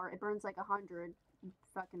way more. It burns like 100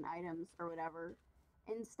 fucking items or whatever,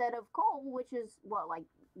 instead of coal, which is what like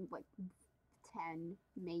 10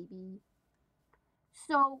 maybe.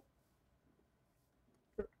 So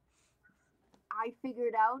I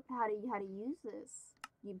figured out how to use this.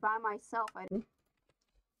 By myself.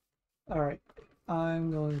 Alright.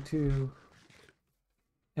 I'm going to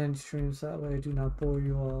end streams that way I do not bore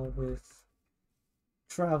you all with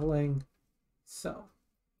traveling. So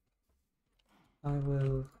I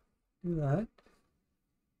will do that.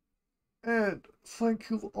 And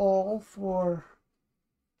thank you all for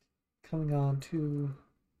coming on to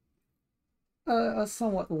a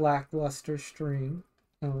somewhat lackluster stream,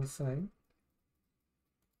 I will say.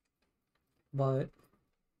 But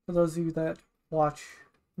for those of you that watch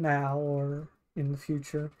now or in the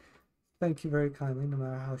future, thank you very kindly, no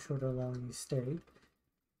matter how short or long you stayed.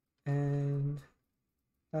 And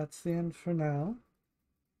that's the end for now.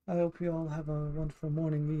 I hope you all have a wonderful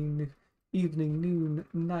morning, evening, noon,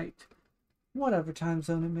 night, whatever time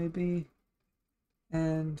zone it may be.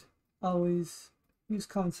 And always use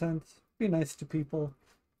common sense, be nice to people.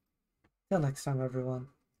 Till next time, everyone.